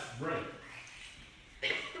last breath,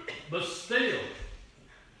 but still,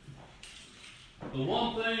 the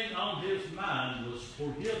one thing on His mind was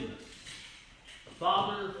forgiveness.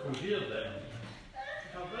 Father, forgive them,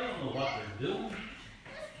 because they don't know what they're doing.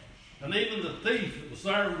 And even the thief that was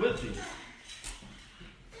there with Him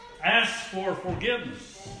asked for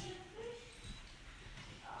forgiveness.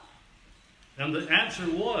 And the answer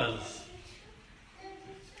was,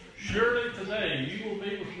 surely today you will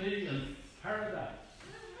be with me in paradise.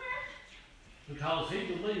 Because he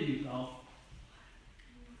believed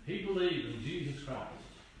in Jesus Christ.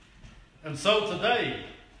 And so today,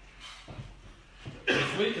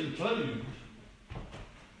 as we conclude,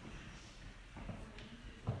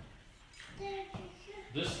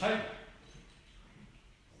 this table,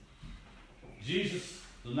 Jesus,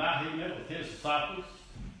 the night He met with His disciples,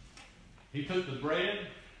 He took the bread,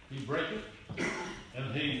 He broke it,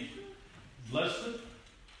 and He blessed it,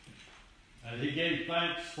 and He gave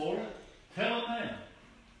thanks for it, telling them,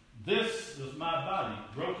 this is my body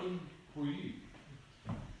broken for you.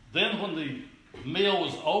 Then when the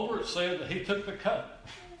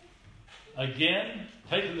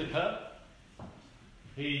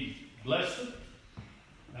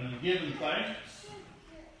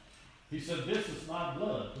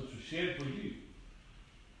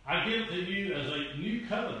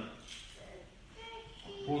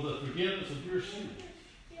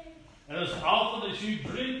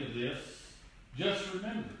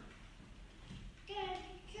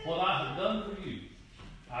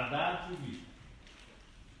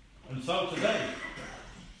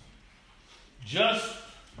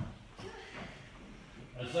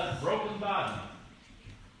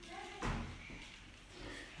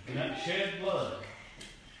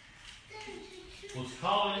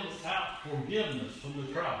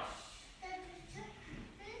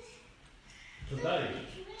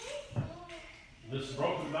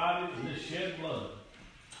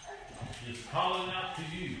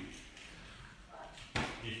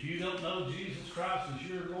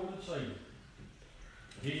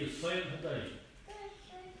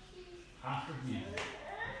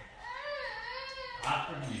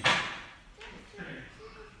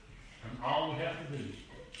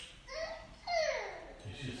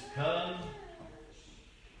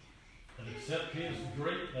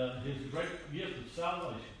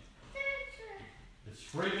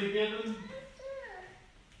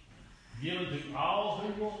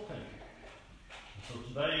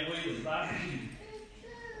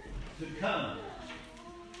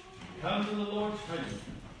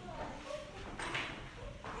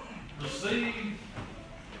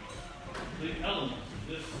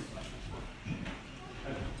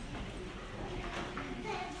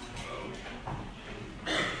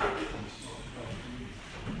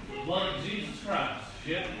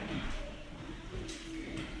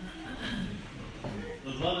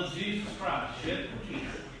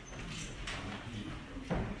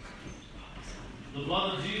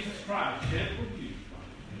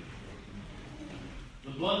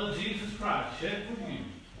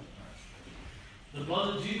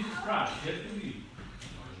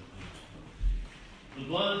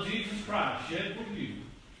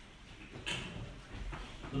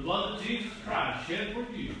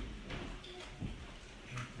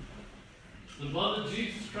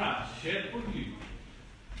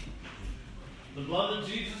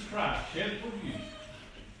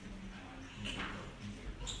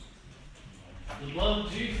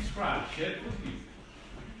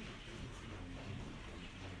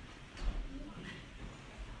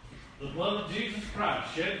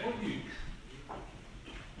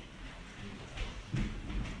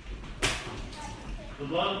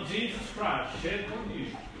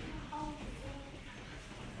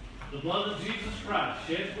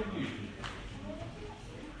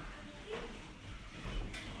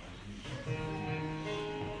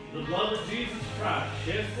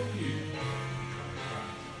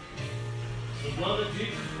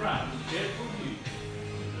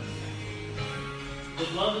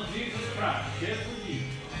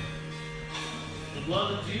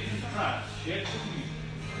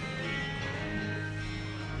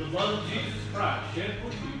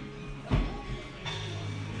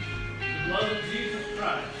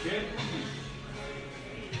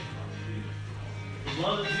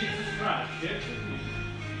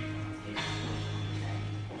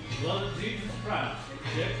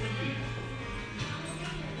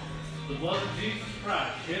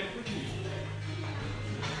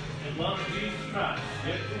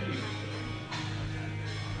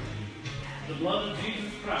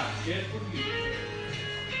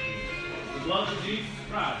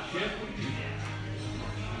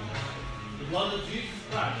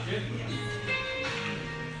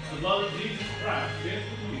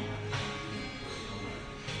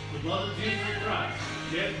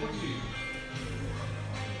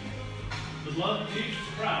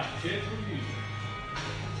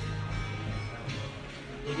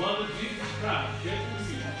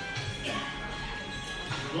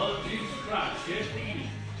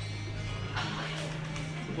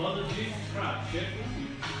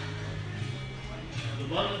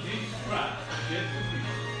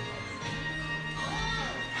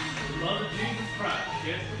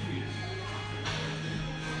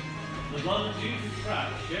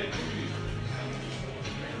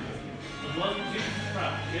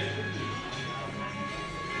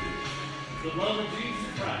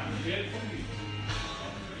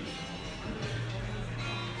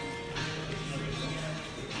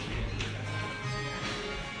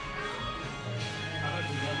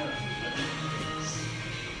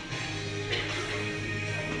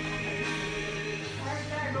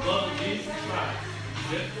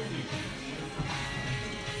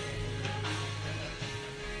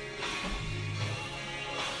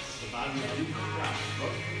I will Jesus Christ, but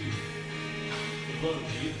for you. The blood of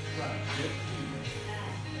Jesus Christ, shed for you.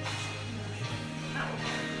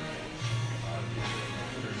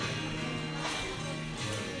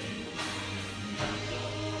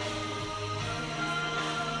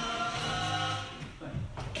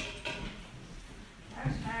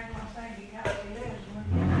 That's not one thing you got to do is when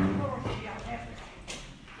of course you got to have it.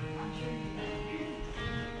 I'm sure you know.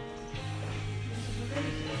 This is the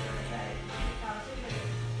reason for that, because it is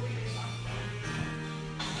really something.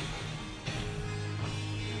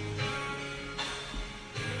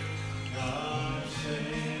 God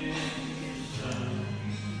sent His Son.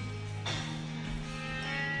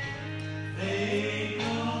 They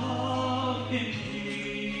walk in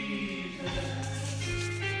Jesus.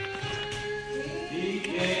 He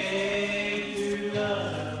came to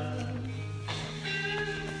love,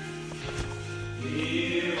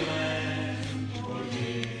 heal and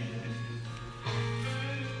forgive.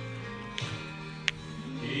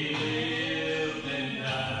 He lived and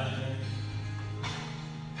died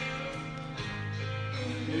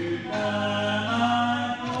to buy my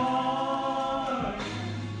pardon.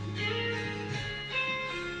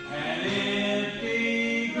 An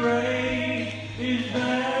empty grave is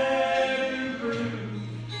there to prove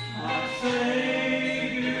my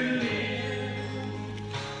Savior lives.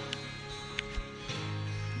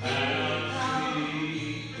 Thou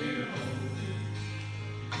sweet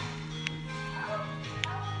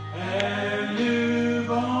and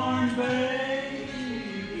newborn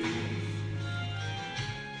baby,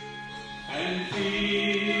 and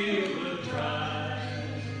feel the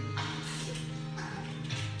pride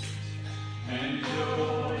and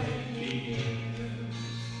joy he gives.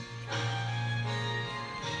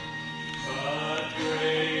 But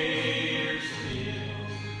greater still,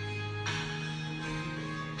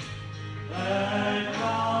 that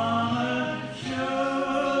common assurance,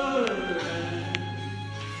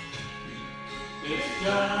 this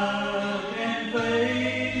child can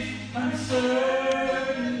face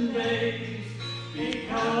uncertain days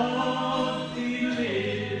because he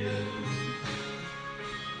lives.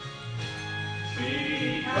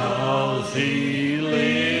 Because he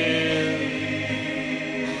lives,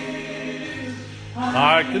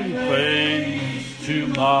 I can face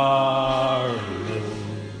tomorrow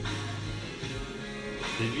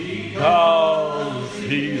because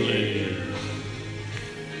he lives.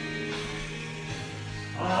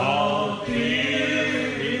 all fear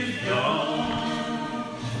is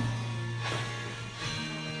gone.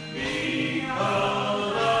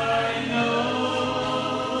 Because I know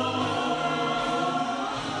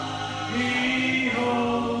he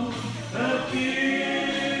holds the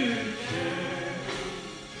future,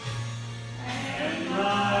 and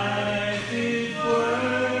life is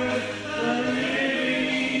worth the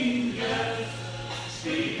living just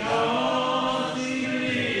because he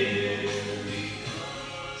lives.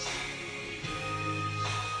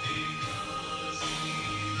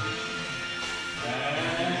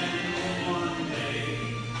 And one day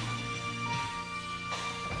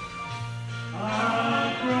I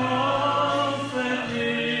cross that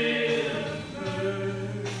river,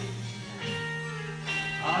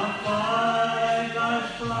 I fight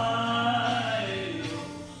life's fight,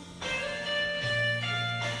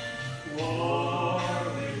 war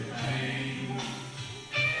with pain,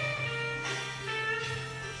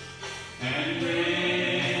 and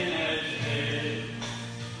win as head.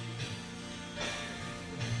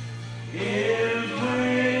 His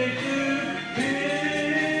way to victory.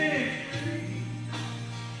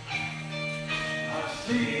 I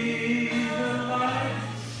see the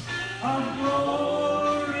lights of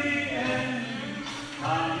glory, and I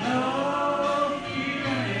know he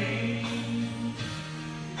reigns.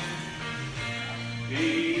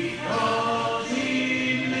 Because he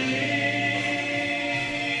lives,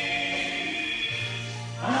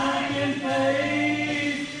 I can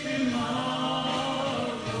face tomorrow.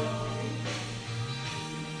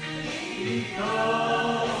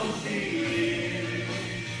 Because he lives,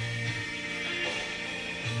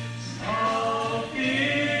 all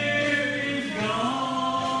fear is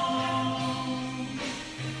gone.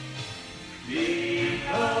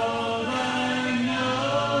 Because I know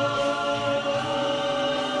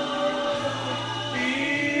he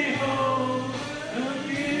holds the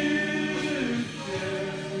future,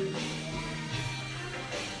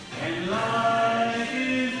 and life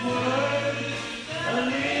is worth a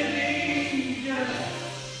living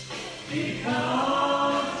just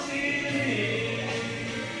because he lives.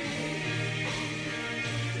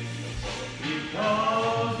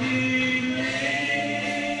 Because he lives,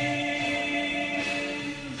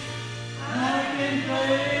 I can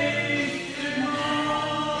face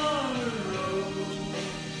tomorrow.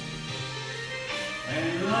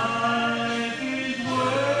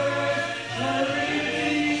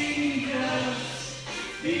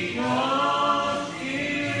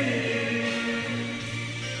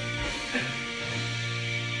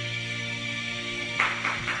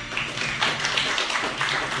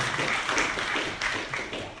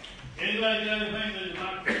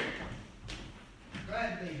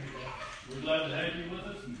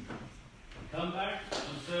 come back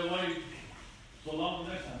and stay away so long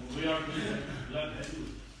the next time. But we are glad to have you with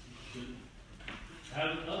us. Should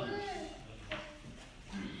have others.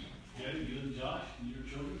 Gary, you and Josh and your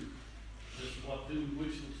children. This is what 2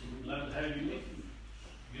 weeks, so we're glad to have you with us.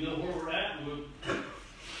 You know where we're at, we're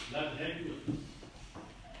glad to have you with us.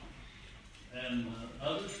 And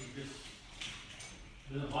others, it's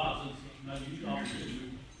been a while since maybe you all did.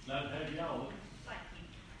 We're glad to have y'all with us.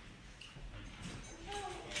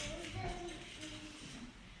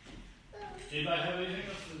 Anybody have anything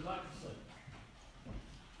else they'd like to say?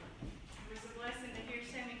 It was a blessing to hear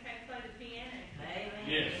Sammy Kay play the piano. Amen.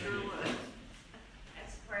 Yes. Sure was.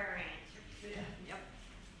 That's a prayer answer. Yep.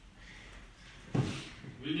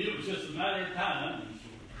 We knew it was just a matter of time, and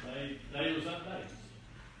so they was that day.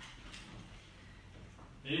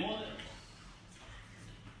 Anyone else?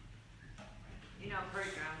 You know,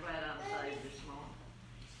 preacher, I'm glad I'm saved this morning.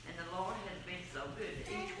 And the Lord has been so good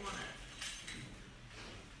to each one of us.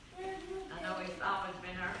 I know He's always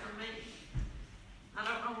been there for me. I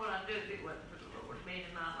don't know what I'd do if it wasn't for the Lord being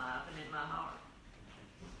in my life and in my heart.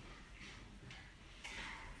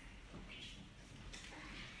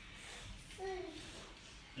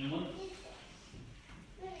 Anyone else?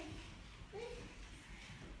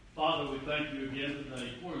 Father, we thank you again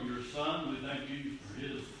today for your Son. We thank you for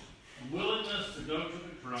his willingness to go to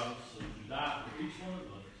the cross and to die for each one of us.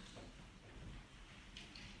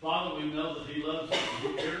 Father, we know that he loves us and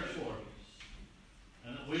he cares for us.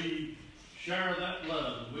 And that we share that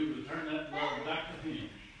love and we return that love back to him.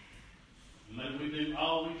 And may we do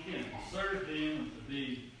all we can to serve him and to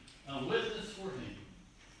be a witness for him.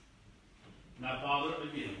 Now, Father,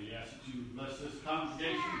 again, we ask that you bless this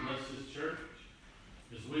congregation, bless this church,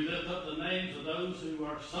 as we lift up the names of those who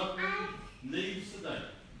are suffering needs today.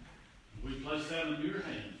 We place them in your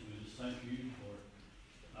hands. We just thank you for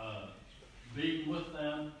being with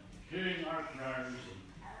them, hearing our prayers,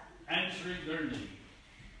 and answering their needs.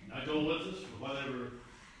 Now go with us for whatever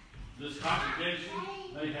this congregation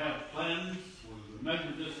may have plans for the remainder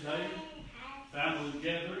of this day, family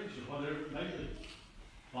gatherings, or whatever it may be.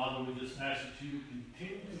 Father, we just ask that you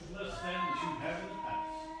continue to bless them as you have in the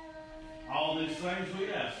past. All these things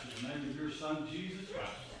we ask in the name of your Son, Jesus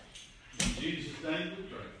Christ. In Jesus' name we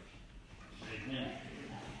pray. Amen.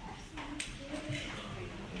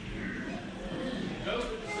 Go to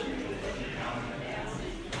the city.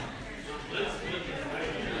 Let's get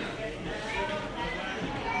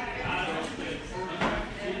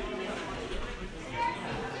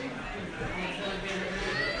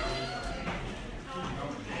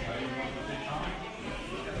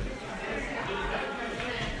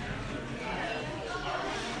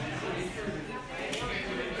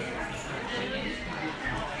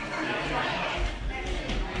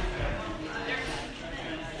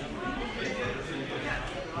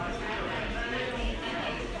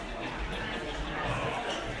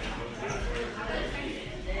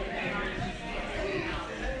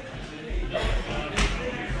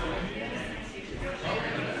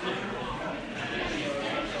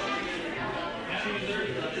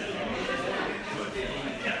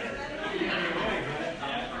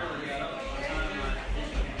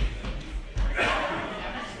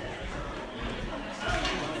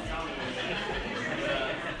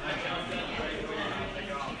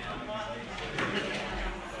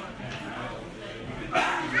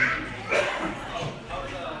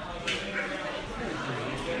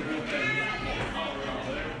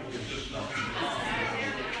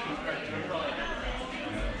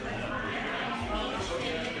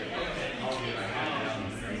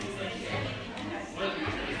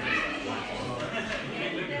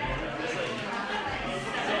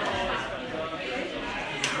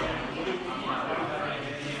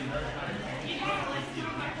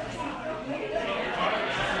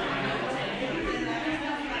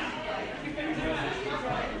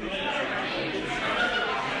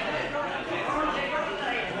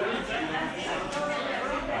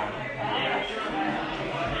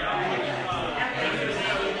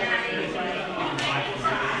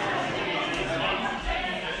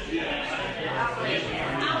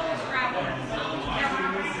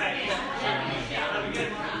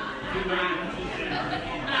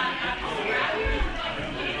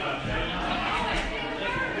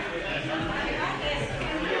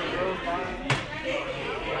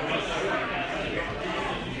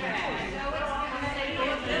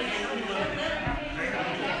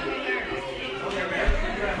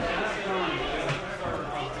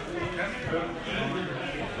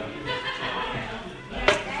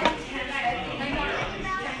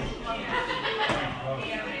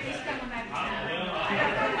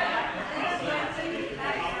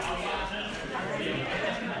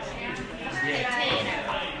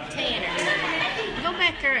Tanner. Go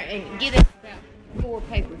back there and get us about 4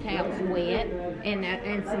 paper towels wet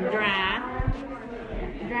and some dry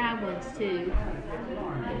ones too.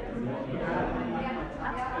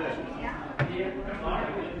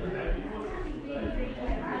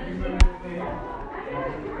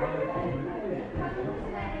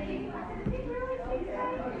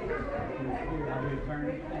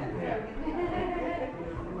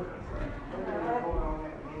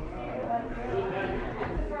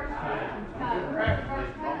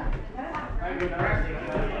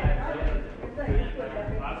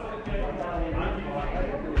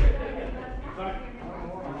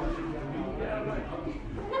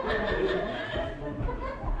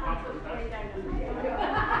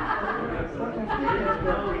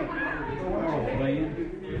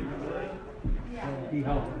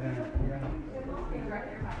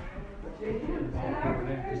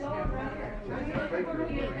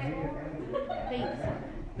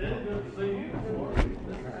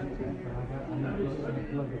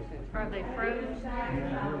 Are they frozen?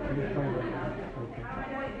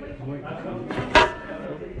 We'll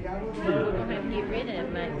have to get rid of them,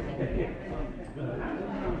 maybe.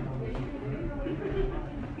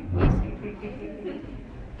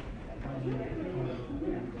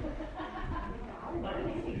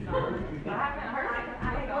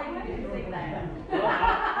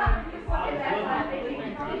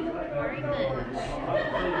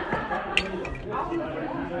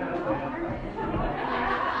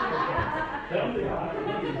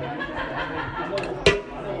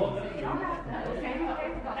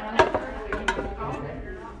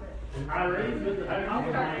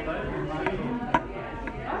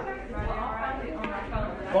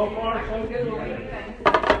 So far, so good.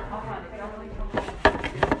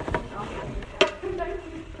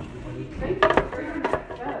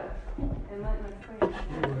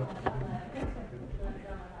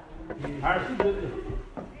 Harrison did it.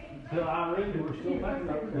 Till Irene, we're still back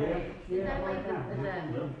up there.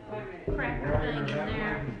 Cracker thing in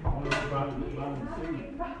there.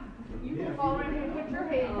 You can fall in here and put your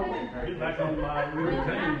head down. Get back on my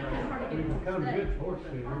routine. We become good horse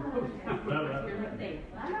feeders.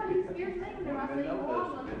 I know he's scared to think I see him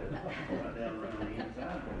walking.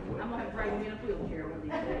 I'm going to bring him in a wheelchair with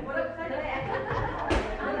these days. What up, I know that.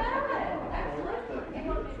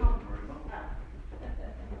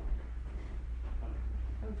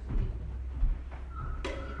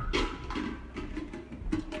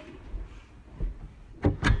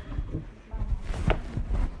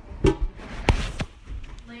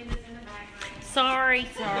 Sorry.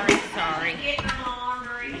 Getting the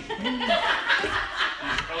laundry.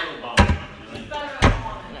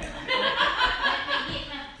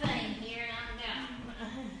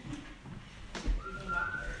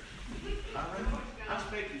 I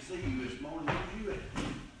expect to see you this morning. Where's you at?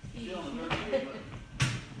 Still in the dirt.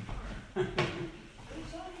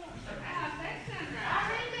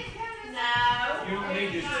 No. You don't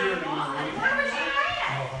need to cheer anymore. Where was she at?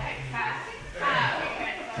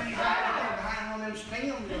 Behind one of them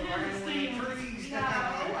stems, behind one of them trees.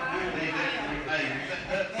 Hey,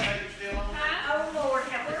 that baby still on? Oh, Lord,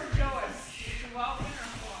 where's Joyce? Is she walking or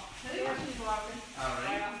what? She's walking. All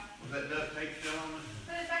right. Was that duct tape still on it?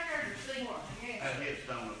 Put it back there to see what. That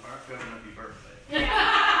headstone up there covering up your birthday. Yes,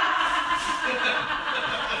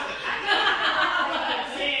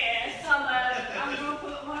 I'm going to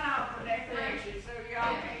put one out for decoration so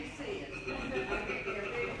y'all can see it.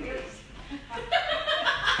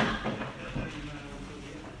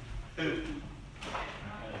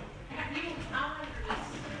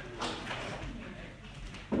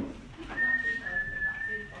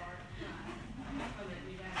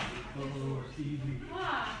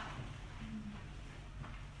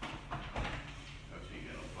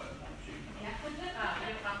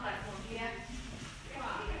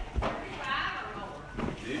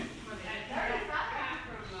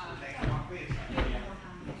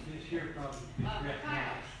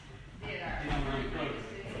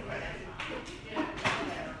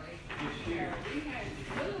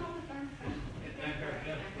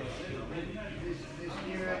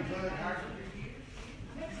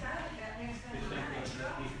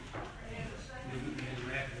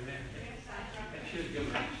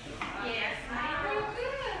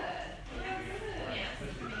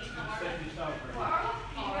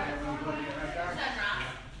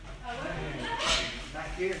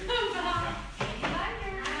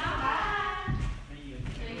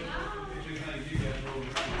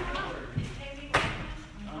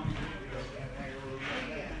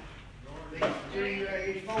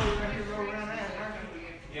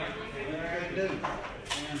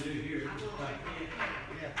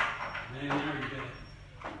 And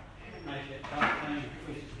Make that top thing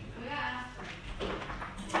twisted.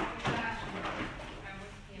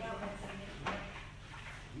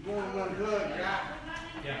 You want to run good, right?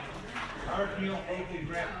 Yeah. Ours, you don't want to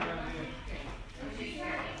wrap around here.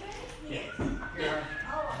 Yes. Here.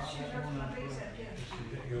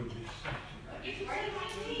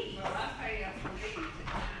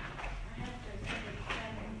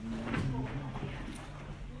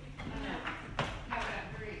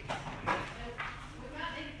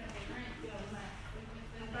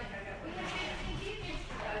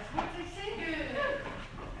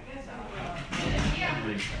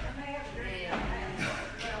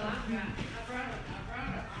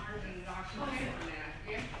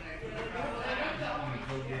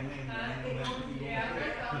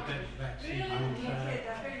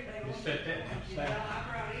 Set that down.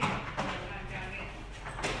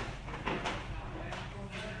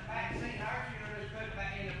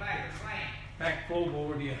 Back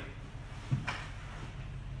floorboard, yeah.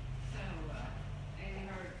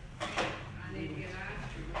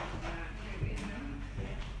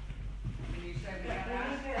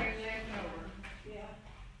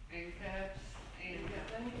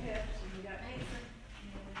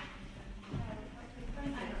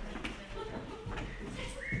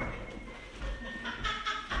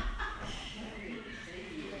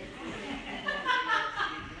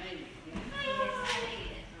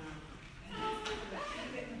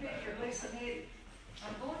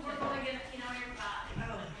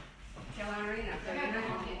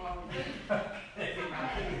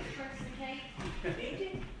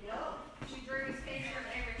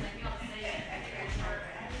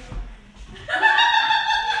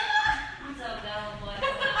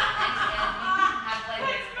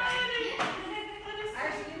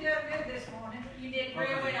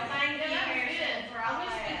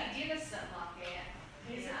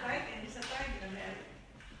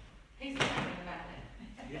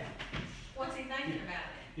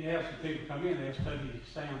 You have some people come in, they'll study the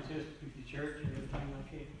sound system of the church and everything like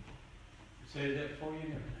that. Set it up for you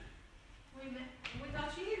and everything. We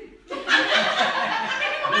thought you.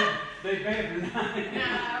 They better than I. No,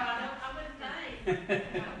 I wouldn't think.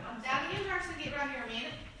 Daddy, you and Harrison get right here a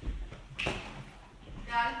minute.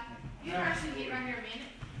 Daddy, you and Harrison get right here a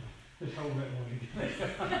minute. Just hold that one.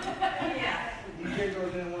 Yeah. You can't go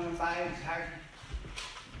down one of the bags, Harrison.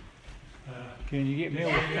 Can you get me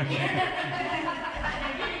over here?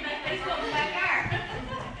 He's going back there.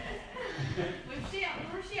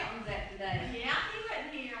 Where's Shelton's at today? Yeah, he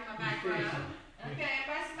wasn't here on my back row. Okay,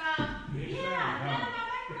 everybody smile. Yeah, none of my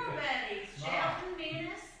back row buddies. Shelton,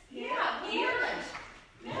 Menace. Yeah, Menace.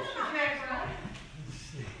 None of my back row.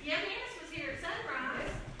 Yeah, Menace was here at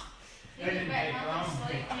sunrise. He went back home to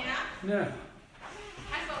sleep, yeah. No.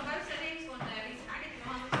 That's what Bo said he was going to do. He said, I get to go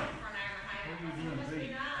home and sleep for an hour and a half. I said, must be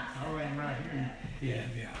nice. I'll run right here. Yeah,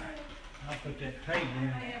 it'll be all right. I'll put that table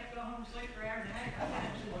in. I have to go home and sleep for an hour and a half.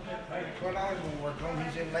 That's what I was going to work on.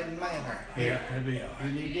 He's in Leighton Manor. Yeah, that'll be all You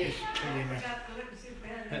right. need this. Put in there.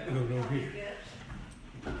 That goes over here.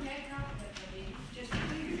 Just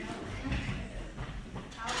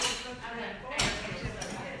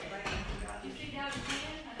you see how it's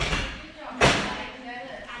in? I did a good job. I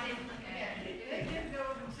didn't look at it. They did go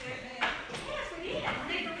over and sit down. Yes, we did.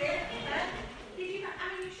 They forget it. Did you? I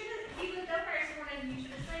mean, you should have. You looked over this morning and you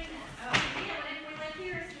should have seen it. Yeah, whenever we left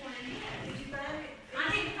here this morning. Did you find it? I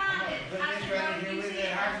didn't find it. Put I this said, right "Oh, here you with see that,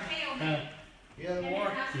 it? Harrison. Tell me." Yeah, the And war.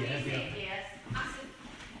 I said, Yeah, "He yeah. said yes."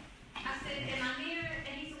 I said,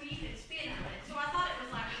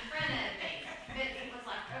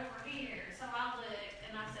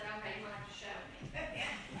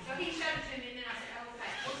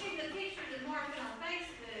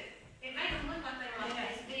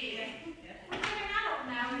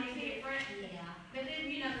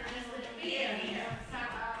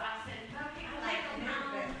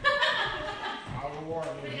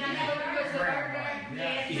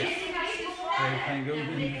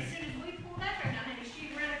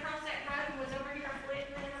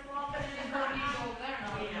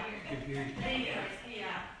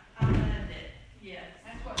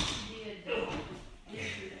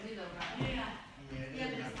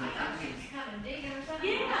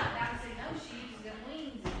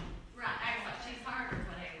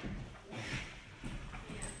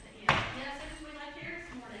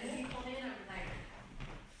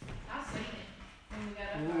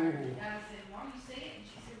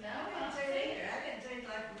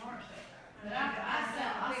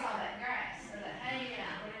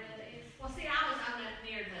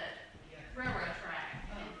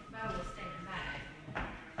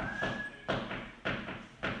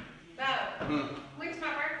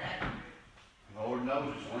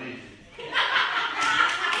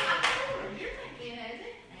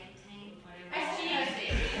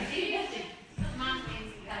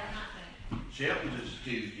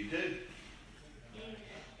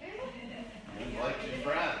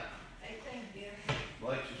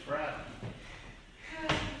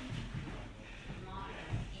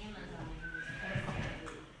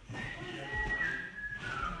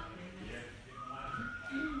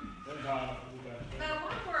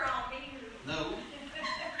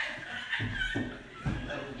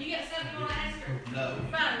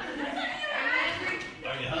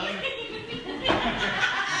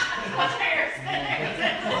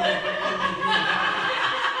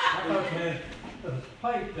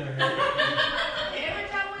 plate there. Every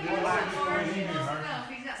time we Well, go I somewhere, just he went in wants to here, know if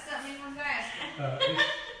he's got something he wants to ask him.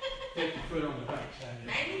 It's 50 foot on the backside.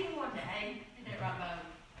 Maybe one day, and they're right by him.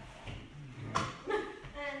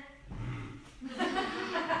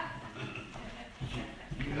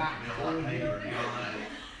 You might be a lot hater, you know that.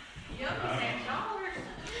 Yup, $7. I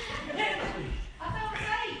thought it was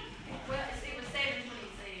 8. Well, it was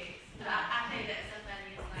 7.26. But I tell you that somebody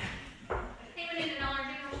is like, he went in the Dollar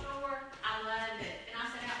General store. I loved it, and I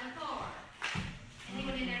sat out in the car. And he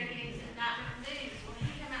went in there to get his night different news. Well,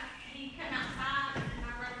 he come outside, and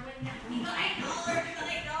my brother went down. He got $8.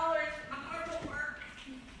 He got $8. My car won't work.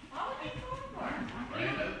 Why would your car work?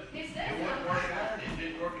 Brando, It's it wouldn't work out, it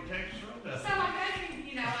didn't work in Texas Road. So I got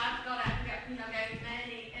out and got, gave him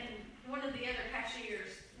money, and one of the other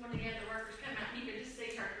cashiers, one of the other workers come out, and you could just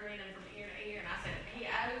see her grinning from ear to ear, and I said, he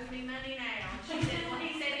owes me money now. And she said, well,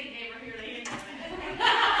 he said he'd never hear the end of it.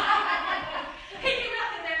 He came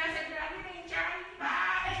out there, and I said, I didn't charge you,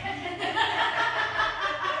 bye.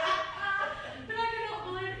 But I could not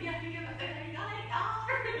believe it. Yeah, he came out there, and he got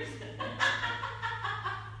 $8.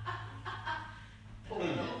 Poor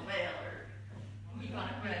little feller. You want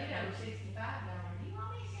to put it over $65. You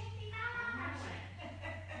want me $65? I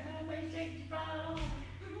want me $65. I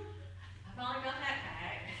finally got that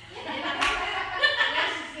back. Now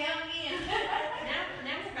she's down again.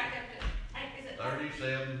 Now we're back up to, is it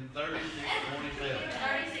 37, 36, 27.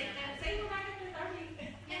 36? See, we're back up to 30.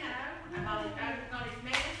 You know, I got his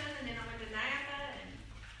medicine, and then I went to Napa, and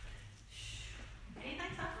he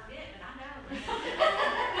thinks I forget, but I know.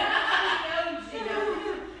 He knows, you know.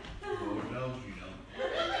 Lord knows you don't.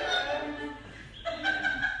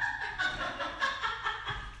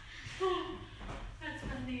 That's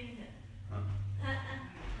funny, isn't it? Huh?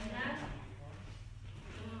 No?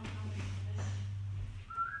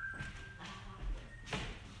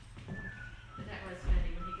 But that was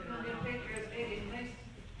funny when he could have a picture of Eddie next.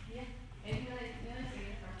 Yeah. Eddie,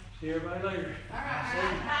 See everybody later. all right.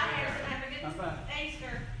 Bye, Harrison. Have a I'm fine. good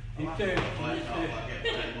Easter. You Well, too. I You thought too. I had to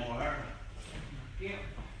take more hair. Yeah.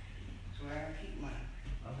 That's where I keep mine.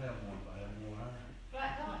 I'll have one if I have more hair.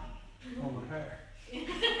 Flat top. Over hair.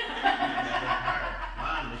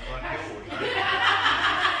 Mine looks like yours.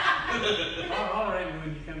 I'll ready when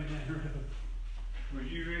you come down the road. Was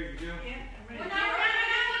you ready to go? Yeah, I'm ready. Well, no, we're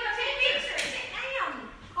take pictures. Sit down,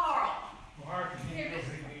 Carl. Well, Hark, you Here, can't go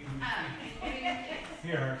just, big.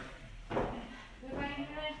 Here, Hark. everybody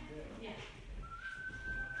good? Yeah.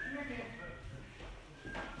 You're good.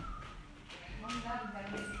 Mom and Daddy got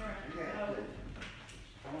his drink.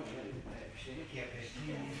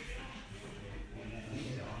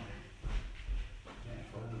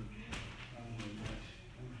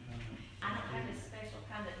 I don't have a special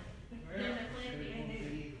kind of lemon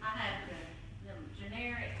flippy. I have the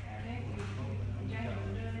generic.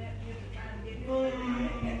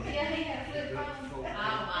 Yeah, he had a flip phone. Oh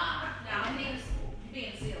my, no, he was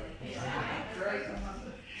being silly.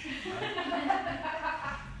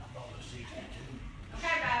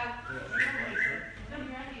 Okay, Bo. Come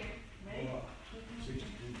right here. Ready? At least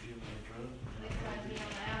I'd be on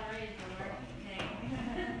the outrage alert. Okay.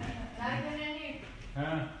 Daddy, come in here. Huh?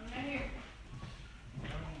 Come in here.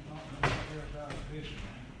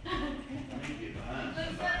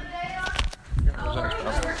 Oh,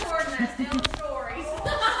 we're recording this, telling stories.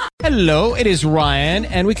 Hello, it is Ryan,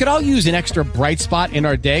 and we could all use an extra bright spot in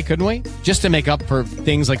our day, couldn't we? Just to make up for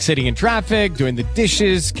things like sitting in traffic, doing the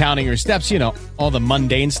dishes, counting your steps, all the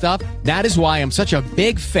mundane stuff. That is why I'm such a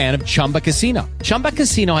big fan of Chumba Casino. Chumba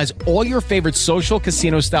Casino has all your favorite social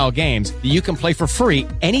casino-style games that you can play for free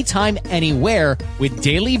anytime, anywhere with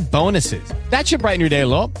daily bonuses. That should brighten your day a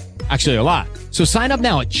little. Actually, a lot. So sign up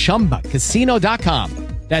now at ChumbaCasino.com.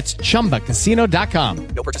 That's ChumbaCasino.com.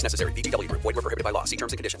 No purchase necessary. VGW Group. Void where prohibited by law. See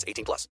terms and conditions. 18+.